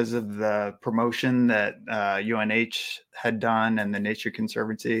 partly because of the promotion that UNH had done and the Nature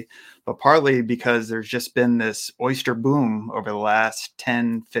Conservancy, but partly because there's just been this oyster boom over the last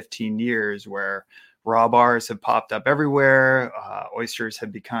 10, 15 years where raw bars have popped up everywhere. Oysters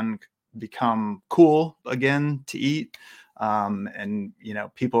have become cool again to eat. And,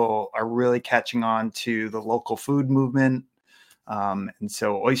 people are really catching on to the local food movement. And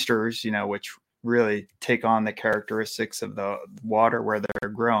so oysters, which really take on the characteristics of the water where they're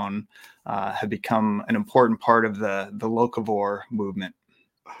grown, have become an important part of the locavore movement.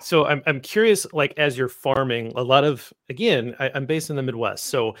 So I'm curious, like, as you're farming, a lot of, again, I'm based in the Midwest.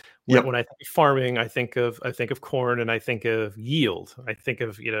 So when I think of farming, I think of corn, and I think of yield. I think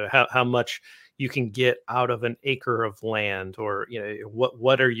of, how much you can get out of an acre of land, or,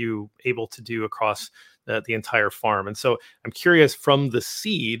 what are you able to do across the entire farm? And so I'm curious, from the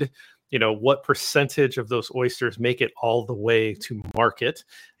seed, what percentage of those oysters make it all the way to market?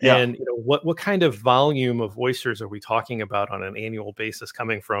 Yeah. And what kind of volume of oysters are we talking about on an annual basis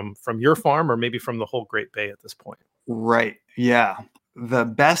coming from your farm, or maybe from the whole Great Bay at this point? Right. Yeah. The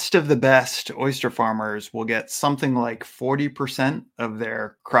best of the best oyster farmers will get something like 40% of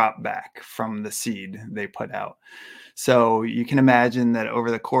their crop back from the seed they put out. So you can imagine that over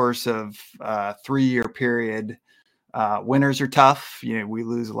the course of a 3-year period, winters are tough. We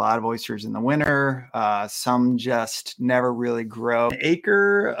lose a lot of oysters in the winter. Some just never really grow. An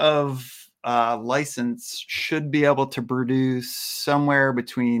acre of license should be able to produce somewhere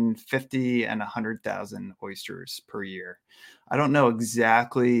between 50 and 100,000 oysters per year. I don't know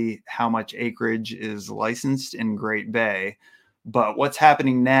exactly how much acreage is licensed in Great Bay, but what's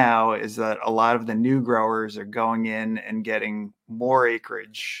happening now is that a lot of the new growers are going in and getting more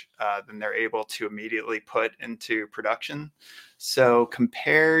acreage than they're able to immediately put into production. So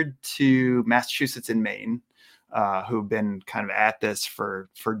compared to Massachusetts and Maine, who've been kind of at this for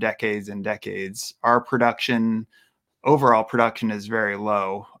decades and decades, our overall production is very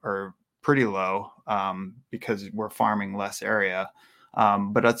low, or pretty low, because we're farming less area.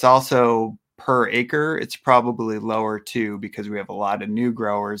 But it's also, per acre, it's probably lower too, because we have a lot of new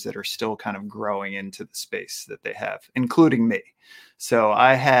growers that are still kind of growing into the space that they have, including me. So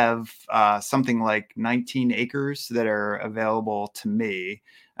I have something like 19 acres that are available to me,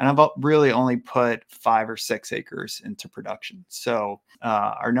 and I've really only put 5 or 6 acres into production. So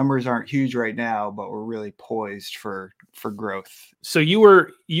our numbers aren't huge right now, but we're really poised for growth. So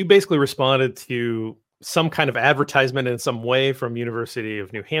you basically responded to some kind of advertisement in some way from University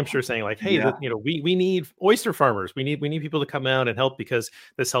of New Hampshire saying, like, hey, we need oyster farmers. We need people to come out and help, because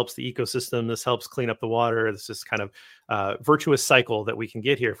this helps the ecosystem. This helps clean up the water. This is kind of virtuous cycle that we can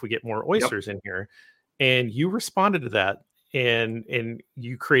get here if we get more oysters in here. And you responded to that, and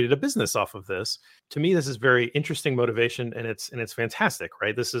you created a business off of this. To me, this is very interesting motivation, and it's fantastic,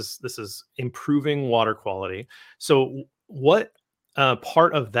 right? This is improving water quality. So what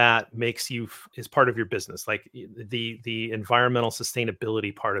part of that is part of your business, like the environmental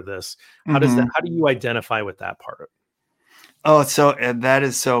sustainability part of this? How do you identify with that part of it? Oh, and that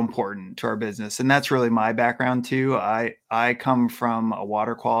is so important to our business. And that's really my background too. I come from a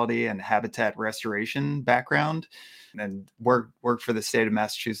water quality and habitat restoration background and worked for the state of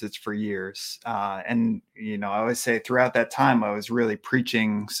Massachusetts for years. And, I always say throughout that time, I was really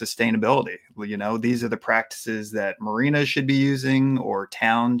preaching sustainability. These are the practices that marinas should be using or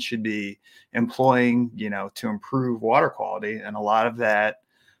towns should be employing, to improve water quality. And a lot of that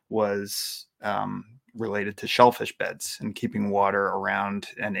was, related to shellfish beds and keeping water around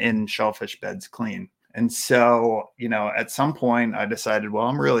and in shellfish beds clean. And so, at some point I decided, well,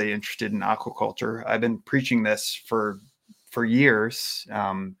 I'm really interested in aquaculture. I've been preaching this for years,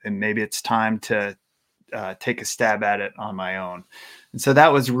 and maybe it's time to take a stab at it on my own. And so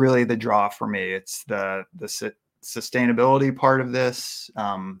that was really the draw for me. It's the sustainability part of this,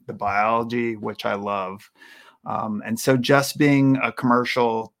 the biology, which I love. And so just being a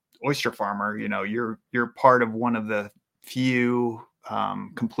commercial oyster farmer, you're part of one of the few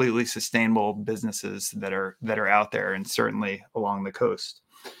completely sustainable businesses that are out there, and certainly along the coast.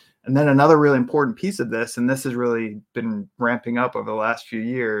 And then another really important piece of this, and this has really been ramping up over the last few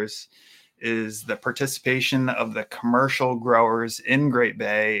years, is the participation of the commercial growers in Great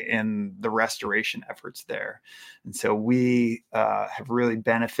Bay in the restoration efforts there. And so we have really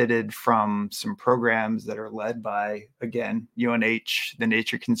benefited from some programs that are led by, again, UNH, the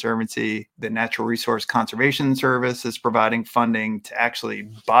Nature Conservancy. The Natural Resource Conservation Service is providing funding to actually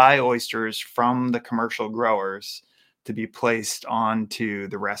buy oysters from the commercial growers to be placed onto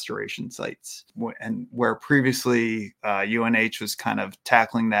the restoration sites. And where previously UNH was kind of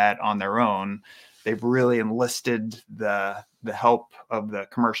tackling that on their own, they've really enlisted the help of the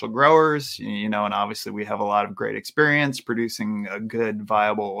commercial growers, and obviously we have a lot of great experience producing a good,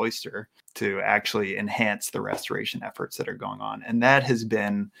 viable oyster to actually enhance the restoration efforts that are going on. And that has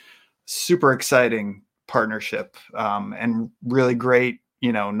been super exciting partnership, and really great,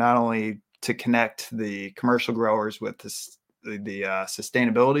 not only to connect the commercial growers with the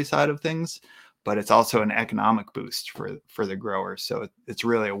sustainability side of things, but it's also an economic boost for the growers. So it's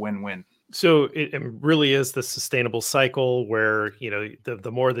really a win-win. So it really is the sustainable cycle where,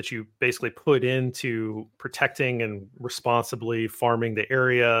 the more that you basically put into protecting and responsibly farming the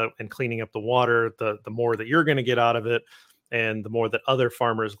area and cleaning up the water, the more that you're going to get out of it. And the more that other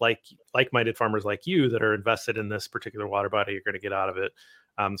farmers like-minded farmers like you that are invested in this particular water body are going to get out of it.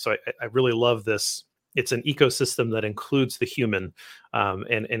 So I really love this. It's an ecosystem that includes the human,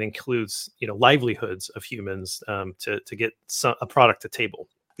 and includes, livelihoods of humans, to get a product to table.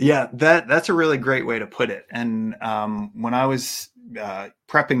 Yeah, that's a really great way to put it. And when I was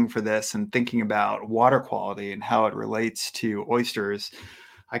prepping for this and thinking about water quality and how it relates to oysters,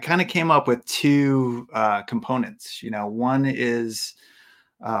 I kind of came up with two components. One is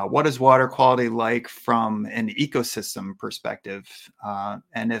what is water quality like from an ecosystem perspective?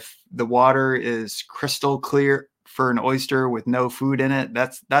 And if the water is crystal clear for an oyster with no food in it,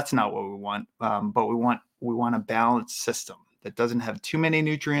 that's not what we want. But we want a balanced system that doesn't have too many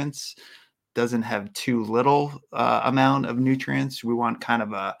nutrients, doesn't have too little amount of nutrients. We want kind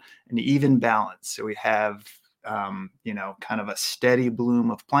of an even balance. So we have kind of a steady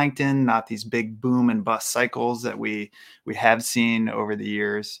bloom of plankton, not these big boom and bust cycles that we have seen over the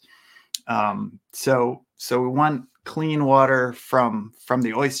years. So we want clean water from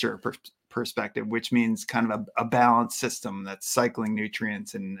the oyster perspective, which means kind of a balanced system that's cycling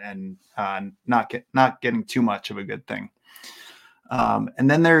nutrients and not getting too much of a good thing. And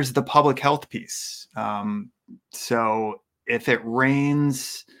then there's the public health piece. So if it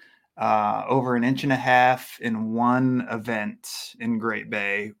rains over 1.5 inches in one event in Great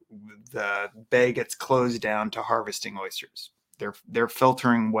Bay, the bay gets closed down to harvesting oysters. They're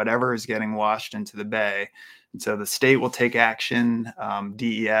filtering whatever is getting washed into the bay. And so the state will take action,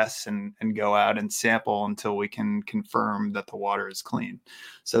 DES, and go out and sample until we can confirm that the water is clean.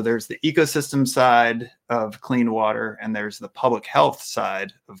 So there's the ecosystem side of clean water, and there's the public health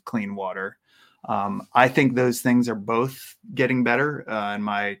side of clean water. I think those things are both getting better. In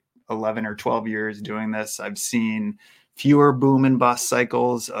my 11 or 12 years doing this, I've seen fewer boom and bust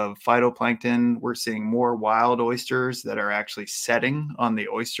cycles of phytoplankton. We're seeing more wild oysters that are actually setting on the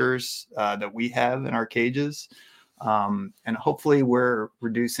oysters that we have in our cages. And hopefully we're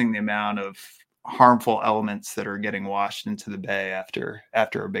reducing the amount of harmful elements that are getting washed into the bay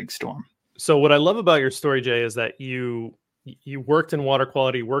after a big storm. So what I love about your story, Jay, is that you worked in water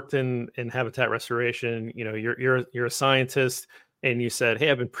quality, worked in habitat restoration. You're a scientist. And you said,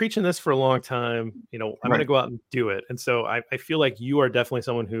 hey, I've been preaching this for a long time. I'm going to go out and do it. And so I feel like you are definitely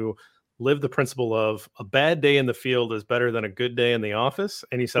someone who live the principle of a bad day in the field is better than a good day in the office.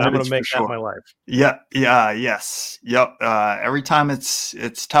 And he said, That I'm going is to for make that sure. my life. Yes. Yep. Every time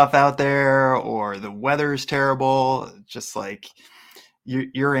it's tough out there or the weather's terrible, just like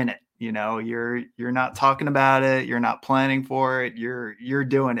you're in it. You're not talking about it. You're not planning for it. You're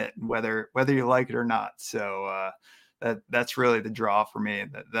doing it, whether you like it or not. So that's really the draw for me.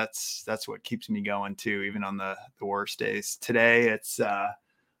 That's what keeps me going too, even on the worst days. Today it's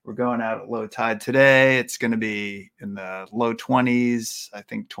we're going out at low tide today. It's going to be in the low 20s, I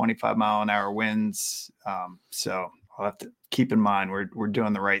think 25-mile-an-hour winds. So I'll have to keep in mind we're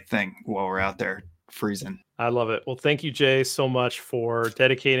doing the right thing while we're out there freezing. I love it. Well, thank you, Jay, so much for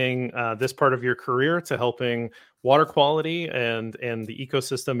dedicating this part of your career to helping water quality and the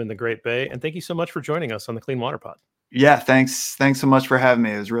ecosystem in the Great Bay. And thank you so much for joining us on the Clean Water Pod. Yeah, thanks so much for having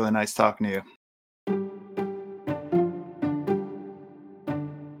me. It was really nice talking to you.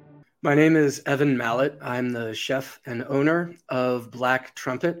 My name is Evan Mallett. I'm the chef and owner of Black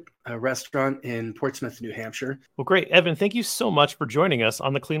Trumpet, a restaurant in Portsmouth, New Hampshire. Well, great. Evan, thank you so much for joining us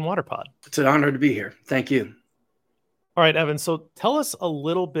on the Clean Water Pod. It's an honor to be here. Thank you. All right, Evan. So tell us a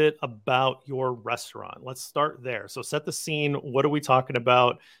little bit about your restaurant. Let's start there. So set the scene. What are we talking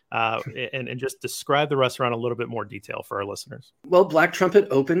about? And just describe the restaurant in a little bit more detail for our listeners. Well, Black Trumpet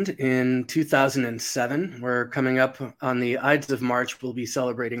opened in 2007. We're coming up on the Ides of March. We'll be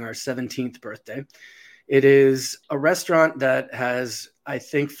celebrating our 17th birthday. It is a restaurant that has, I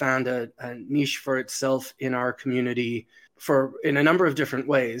think, found a niche for itself in our community in a number of different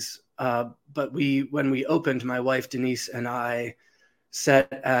ways. But when we opened, my wife Denise and I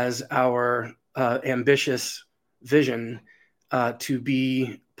set as our ambitious vision to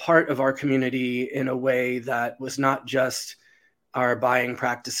be part of our community in a way that was not just our buying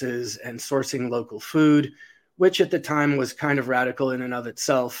practices and sourcing local food, which at the time was kind of radical in and of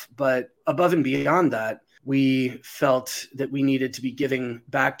itself. But above and beyond that, we felt that we needed to be giving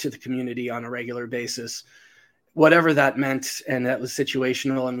back to the community on a regular basis, whatever that meant. And that was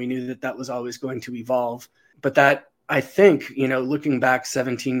situational. And we knew that was always going to evolve. But that, I think, looking back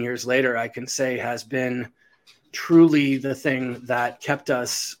 17 years later, I can say has been truly the thing that kept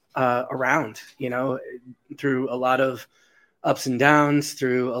us around, through a lot of ups and downs,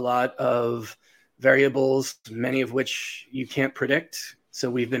 through a lot of variables, many of which you can't predict. So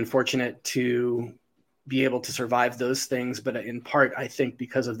we've been fortunate to be able to survive those things. But in part, I think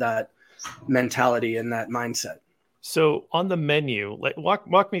because of that mentality and that mindset. So on the menu,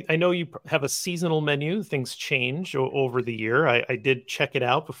 walk me. I know you have a seasonal menu. Things change over the year. I did check it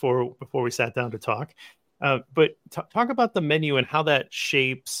out before we sat down to talk. But talk about the menu and how that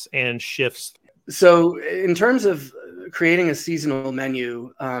shapes and shifts. So in terms of creating a seasonal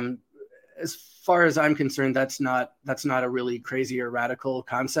menu, as far as I'm concerned, that's not a really crazy or radical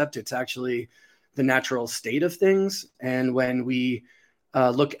concept. It's actually the natural state of things. And when we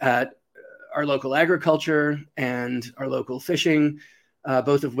look at our local agriculture and our local fishing,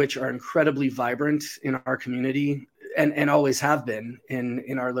 both of which are incredibly vibrant in our community and always have been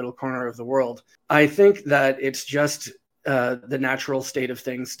in our little corner of the world, I think that it's just the natural state of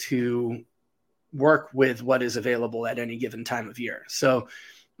things to work with what is available at any given time of year. So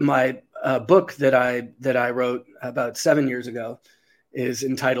my book that I wrote about 7 years ago is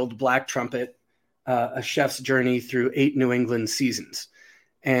entitled Black Trumpet, A Chef's Journey Through 8 New England Seasons.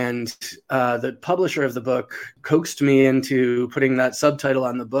 And the publisher of the book coaxed me into putting that subtitle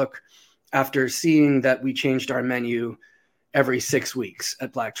on the book after seeing that we changed our menu every 6 weeks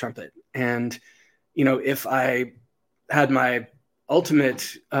at Black Trumpet. And, if I had my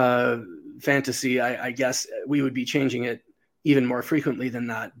ultimate fantasy, I guess we would be changing it even more frequently than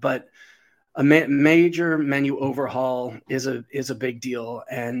that. But a major menu overhaul is a big deal,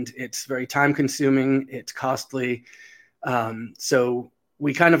 and it's very time consuming. It's costly. So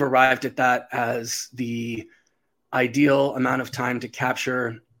we kind of arrived at that as the ideal amount of time to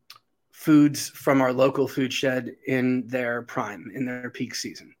capture foods from our local food shed in their prime, in their peak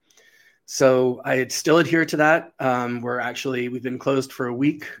season. So I still adhere to that. We've been closed for a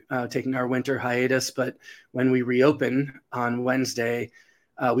week, taking our winter hiatus, but when we reopen on Wednesday,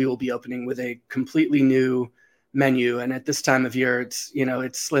 we will be opening with a completely new menu. And at this time of year, it's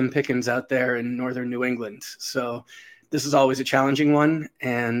slim pickings out there in northern New England. So this is always a challenging one,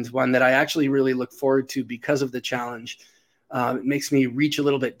 and one that I actually really look forward to because of the challenge. It makes me reach a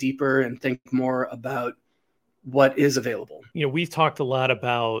little bit deeper and think more about what is available. We've talked a lot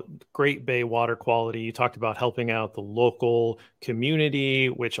about Great Bay water quality. You talked about helping out the local community,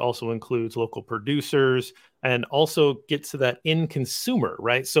 which also includes local producers, and also gets to that end consumer,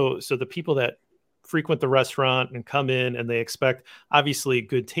 right? So the people that frequent the restaurant and come in and they expect obviously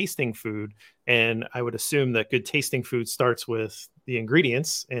good tasting food. And I would assume that good tasting food starts with the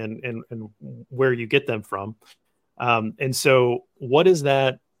ingredients and where you get them from. And so what does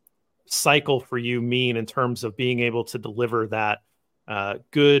that cycle for you mean in terms of being able to deliver that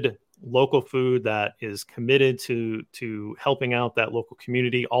good local food that is committed to helping out that local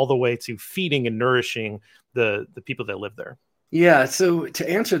community, all the way to feeding and nourishing the people that live there? Yeah. So to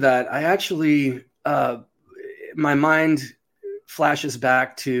answer that, I actually, my mind flashes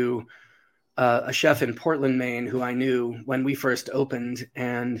back to a chef in Portland, Maine, who I knew when we first opened.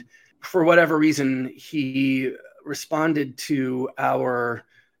 And for whatever reason, he responded to our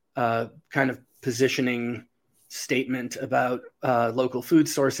kind of positioning statement about local food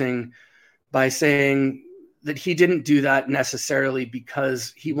sourcing by saying that he didn't do that necessarily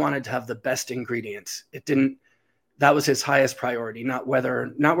because he wanted to have the best ingredients. That was his highest priority, not where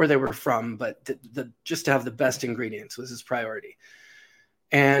they were from, but just to have the best ingredients was his priority.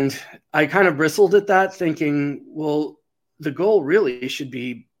 And I kind of bristled at that, thinking, well, the goal really should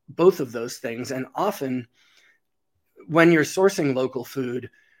be both of those things. And often when you're sourcing local food,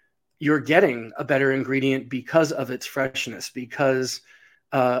 you're getting a better ingredient because of its freshness, because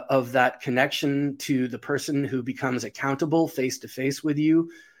of that connection to the person who becomes accountable face to face with you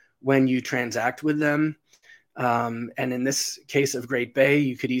when you transact with them. And in this case of Great Bay,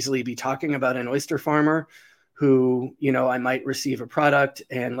 you could easily be talking about an oyster farmer who, I might receive a product,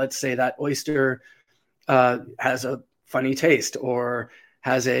 and let's say that oyster has a funny taste or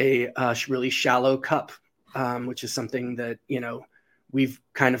has a really shallow cup, which is something that, we've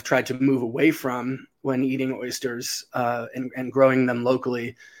kind of tried to move away from when eating oysters and growing them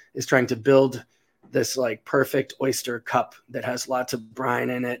locally, is trying to build this like perfect oyster cup that has lots of brine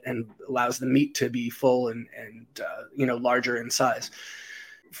in it and allows the meat to be full and larger in size.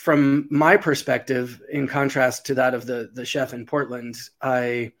 From my perspective, in contrast to that of the chef in Portland,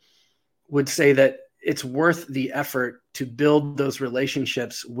 I would say that it's worth the effort to build those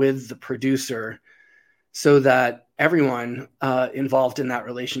relationships with the producer so that everyone involved in that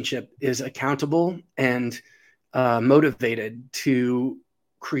relationship is accountable and motivated to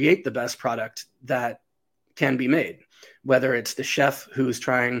create the best product that can be made, whether it's the chef who's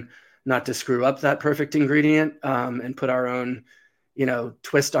trying not to screw up that perfect ingredient and put our own,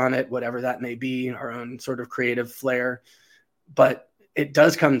 twist on it, whatever that may be, our own sort of creative flair. But it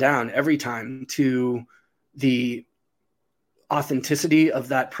does come down every time to the authenticity of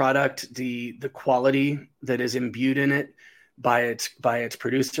that product, the quality that is imbued in it by its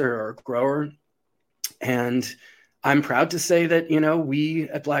producer or grower. And I'm proud to say that, we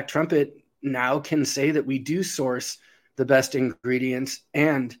at Black Trumpet now can say that we do source the best ingredients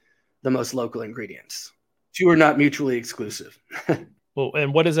and the most local ingredients. Two are not mutually exclusive. Well,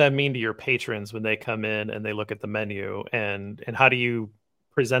 and what does that mean to your patrons when they come in and they look at the menu, and how do you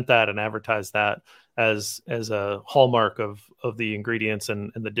present that and advertise that as a hallmark of the ingredients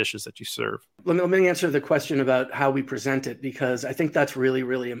and the dishes that you serve? Let me answer the question about how we present it, because I think that's really,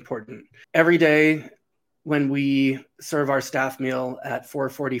 really important. Every day when we serve our staff meal at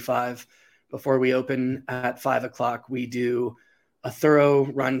 4:45 before we open at 5 o'clock, we do a thorough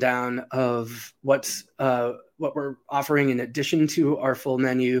rundown of what we're offering in addition to our full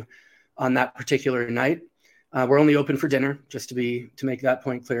menu on that particular night. We're only open for dinner, just to make that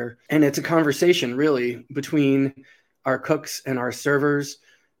point clear. And it's a conversation really between our cooks and our servers.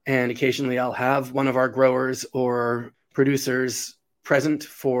 And occasionally I'll have one of our growers or producers present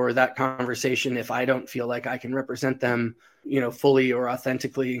for that conversation if I don't feel like I can represent them, fully or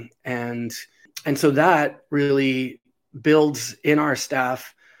authentically. And so that really builds in our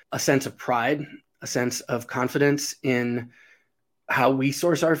staff a sense of pride, a sense of confidence in how we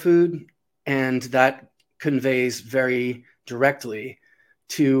source our food. And that conveys very directly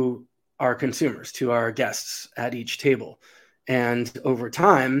to our consumers, to our guests at each table. And over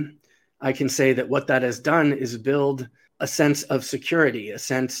time, I can say that what that has done is build a sense of security, a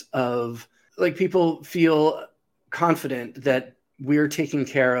sense of like people feel confident that we're taking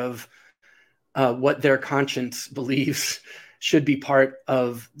care of what their conscience believes should be part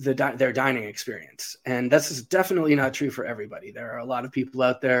of their dining experience. And this is definitely not true for everybody. There are a lot of people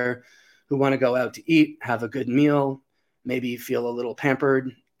out there who want to go out to eat, have a good meal, maybe feel a little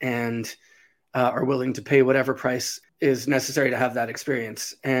pampered, and are willing to pay whatever price is necessary to have that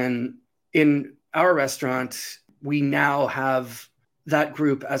experience. And in our restaurant, we now have that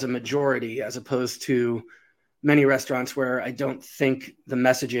group as a majority, as opposed to many restaurants where I don't think the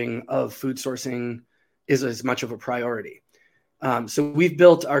messaging of food sourcing is as much of a priority. So we've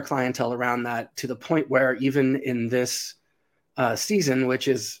built our clientele around that to the point where even in this season, which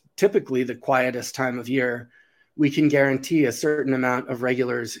is typically the quietest time of year, we can guarantee a certain amount of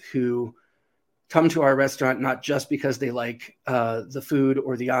regulars who come to our restaurant not just because they like the food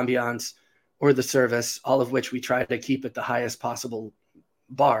or the ambiance or the service, all of which we try to keep at the highest possible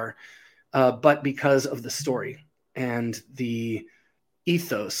bar, but because of the story and the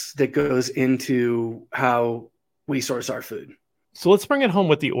ethos that goes into how we source our food. So let's bring it home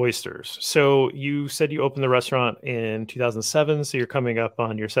with the oysters. So you said you opened the restaurant in 2007, so you're coming up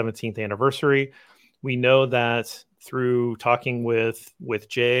on your 17th anniversary. We know that through talking with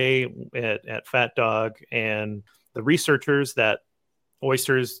Jay at Fat Dog and the researchers that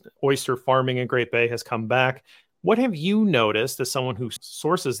oyster farming in Great Bay has come back. What have you noticed as someone who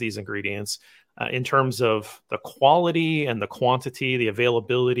sources these ingredients in terms of the quality and the quantity, the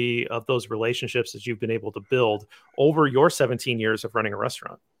availability of those relationships that you've been able to build over your 17 years of running a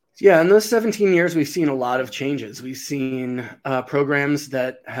restaurant? Yeah, in those 17 years, we've seen a lot of changes. We've seen programs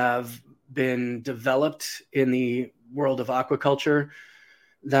that have been developed in the world of aquaculture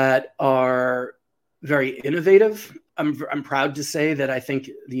that are very innovative. I'm proud to say that I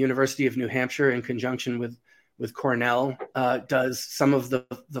think the University of New Hampshire, in conjunction with Cornell, does some of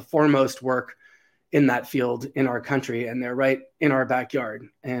the foremost work in that field in our country, and they're right in our backyard.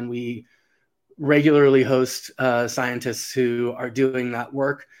 And we regularly host scientists who are doing that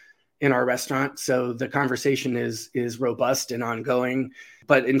work in our restaurant. So the conversation is robust and ongoing.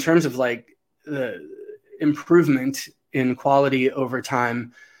 But in terms of like the improvement in quality over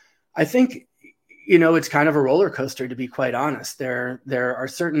time, I think, it's kind of a roller coaster, to be quite honest. There are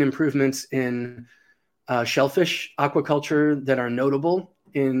certain improvements in shellfish aquaculture that are notable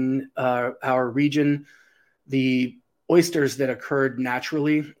in our region. The oysters that occurred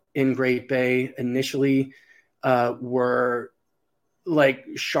naturally in Great Bay initially were like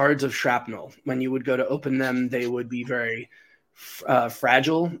shards of shrapnel. When you would go to open them, they would be very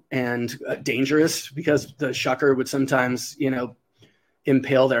fragile and dangerous because the shucker would sometimes,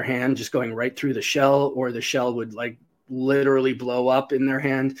 impale their hand just going right through the shell, or the shell would like literally blow up in their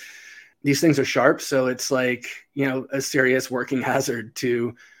hand. These things are sharp, so it's like, a serious working hazard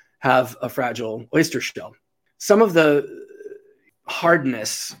to have a fragile oyster shell. Some of the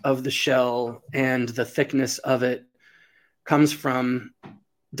hardness of the shell and the thickness of it comes from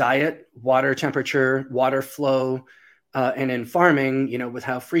diet, water temperature, water flow, and in farming, with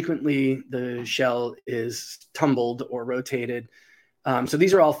how frequently the shell is tumbled or rotated. So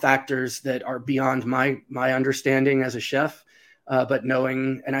these are all factors that are beyond my understanding as a chef. But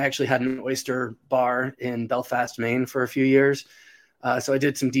knowing, and I actually had an oyster bar in Belfast, Maine for a few years. So I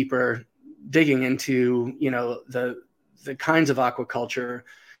did some deeper digging into, the kinds of aquaculture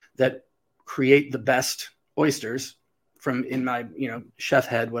that create the best oysters from, in my, chef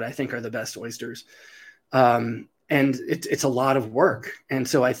head, what I think are the best oysters. And it's a lot of work. And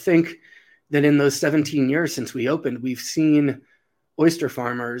so I think that in those 17 years since we opened, we've seen oyster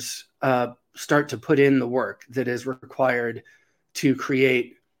farmers start to put in the work that is required to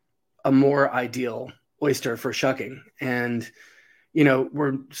create a more ideal oyster for shucking. And,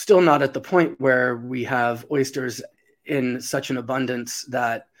 we're still not at the point where we have oysters in such an abundance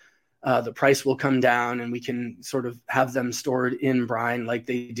that the price will come down and we can sort of have them stored in brine like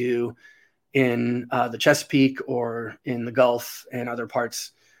they do in the Chesapeake or in the Gulf and other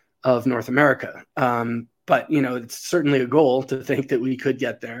parts of North America. But, it's certainly a goal to think that we could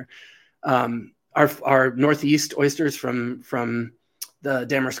get there. Our Northeast oysters from the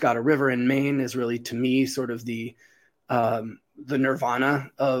Damariscotta River in Maine is really, to me, sort of the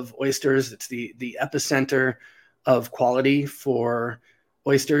nirvana of oysters. It's the epicenter of quality for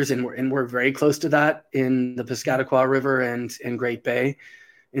oysters, and we're very close to that in the Piscataqua River and Great Bay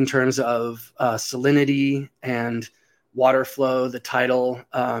in terms of salinity and water flow. The tidal,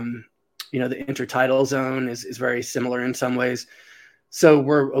 the intertidal zone is very similar in some ways. So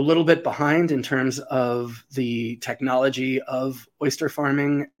we're a little bit behind in terms of the technology of oyster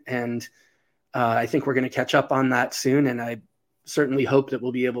farming, and I think we're going to catch up on that soon. And I certainly hope that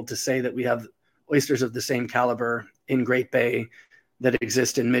we'll be able to say that we have oysters of the same caliber in Great Bay that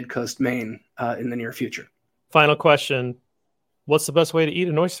exist in mid-coast Maine in the near future. Final question. What's the best way to eat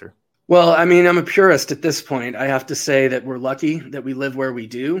an oyster? Well, I mean, I'm a purist at this point. I have to say that we're lucky that we live where we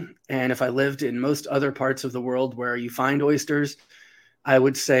do. And if I lived in most other parts of the world where you find oysters, I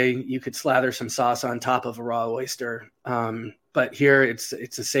would say you could slather some sauce on top of a raw oyster. But here it's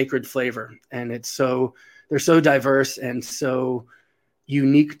a sacred flavor, and they're so diverse and so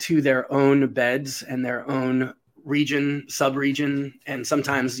unique to their own beds and their own region, sub-region. And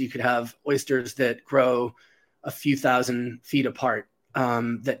sometimes you could have oysters that grow a few thousand feet apart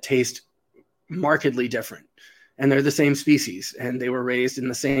that taste markedly different. and they're the same species, and they were raised in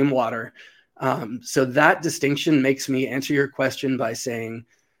the same water. So that distinction makes me answer your question by saying,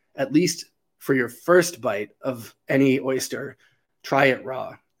 at least for your first bite of any oyster, try it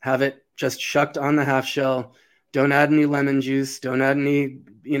raw. Have it just shucked on the half shell. Don't add any lemon juice. Don't add any,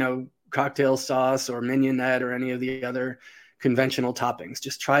 cocktail sauce or mignonette or any of the other conventional toppings.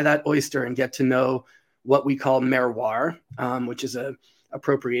 Just try that oyster and get to know what we call merroir, which is a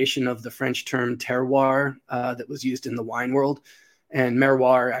appropriation of the French term terroir that was used in the wine world. And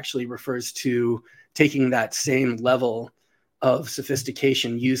merroir actually refers to taking that same level of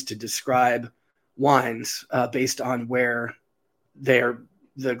sophistication used to describe wines based on where the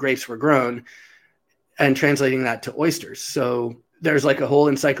grapes were grown and translating that to oysters. So there's like a whole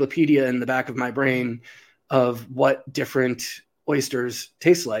encyclopedia in the back of my brain of what different oysters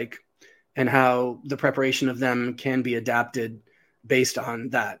taste like and how the preparation of them can be adapted based on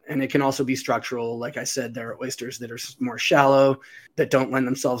that. And it can also be structural. Like I said, there are oysters that are more shallow, that don't lend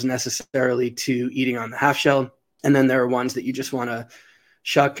themselves necessarily to eating on the half shell. And then there are ones that you just want to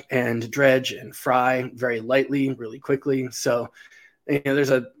shuck and dredge and fry very lightly, really quickly. So, there's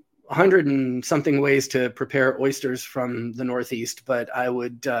 100 and something ways to prepare oysters from the Northeast, but I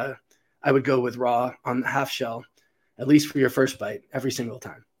would go with raw on the half shell, at least for your first bite, every single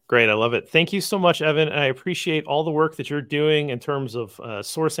time. Great. I love it. Thank you so much, Evan. And I appreciate all the work that you're doing in terms of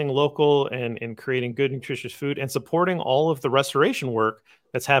sourcing local and creating good, nutritious food and supporting all of the restoration work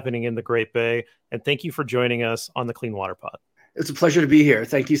that's happening in the Great Bay. And thank you for joining us on the Clean Water Pod. It's a pleasure to be here.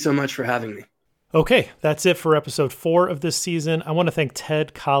 Thank you so much for having me. Okay, that's it for episode 4 of this season. I want to thank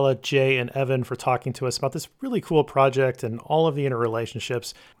Ted, Kala, Jay, and Evan for talking to us about this really cool project and all of the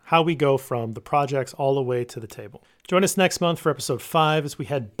interrelationships, how we go from the projects all the way to the table. Join us next month for episode 5 as we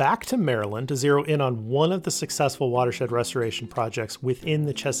head back to Maryland to zero in on one of the successful watershed restoration projects within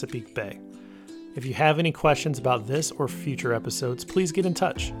the Chesapeake Bay. If you have any questions about this or future episodes, please get in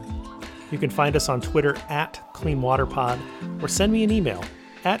touch. You can find us on Twitter @CleanWaterPod or send me an email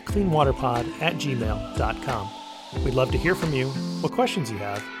at cleanwaterpod@gmail.com. We'd love to hear from you, what questions you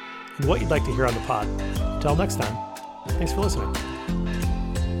have, and what you'd like to hear on the pod. Until next time, thanks for listening.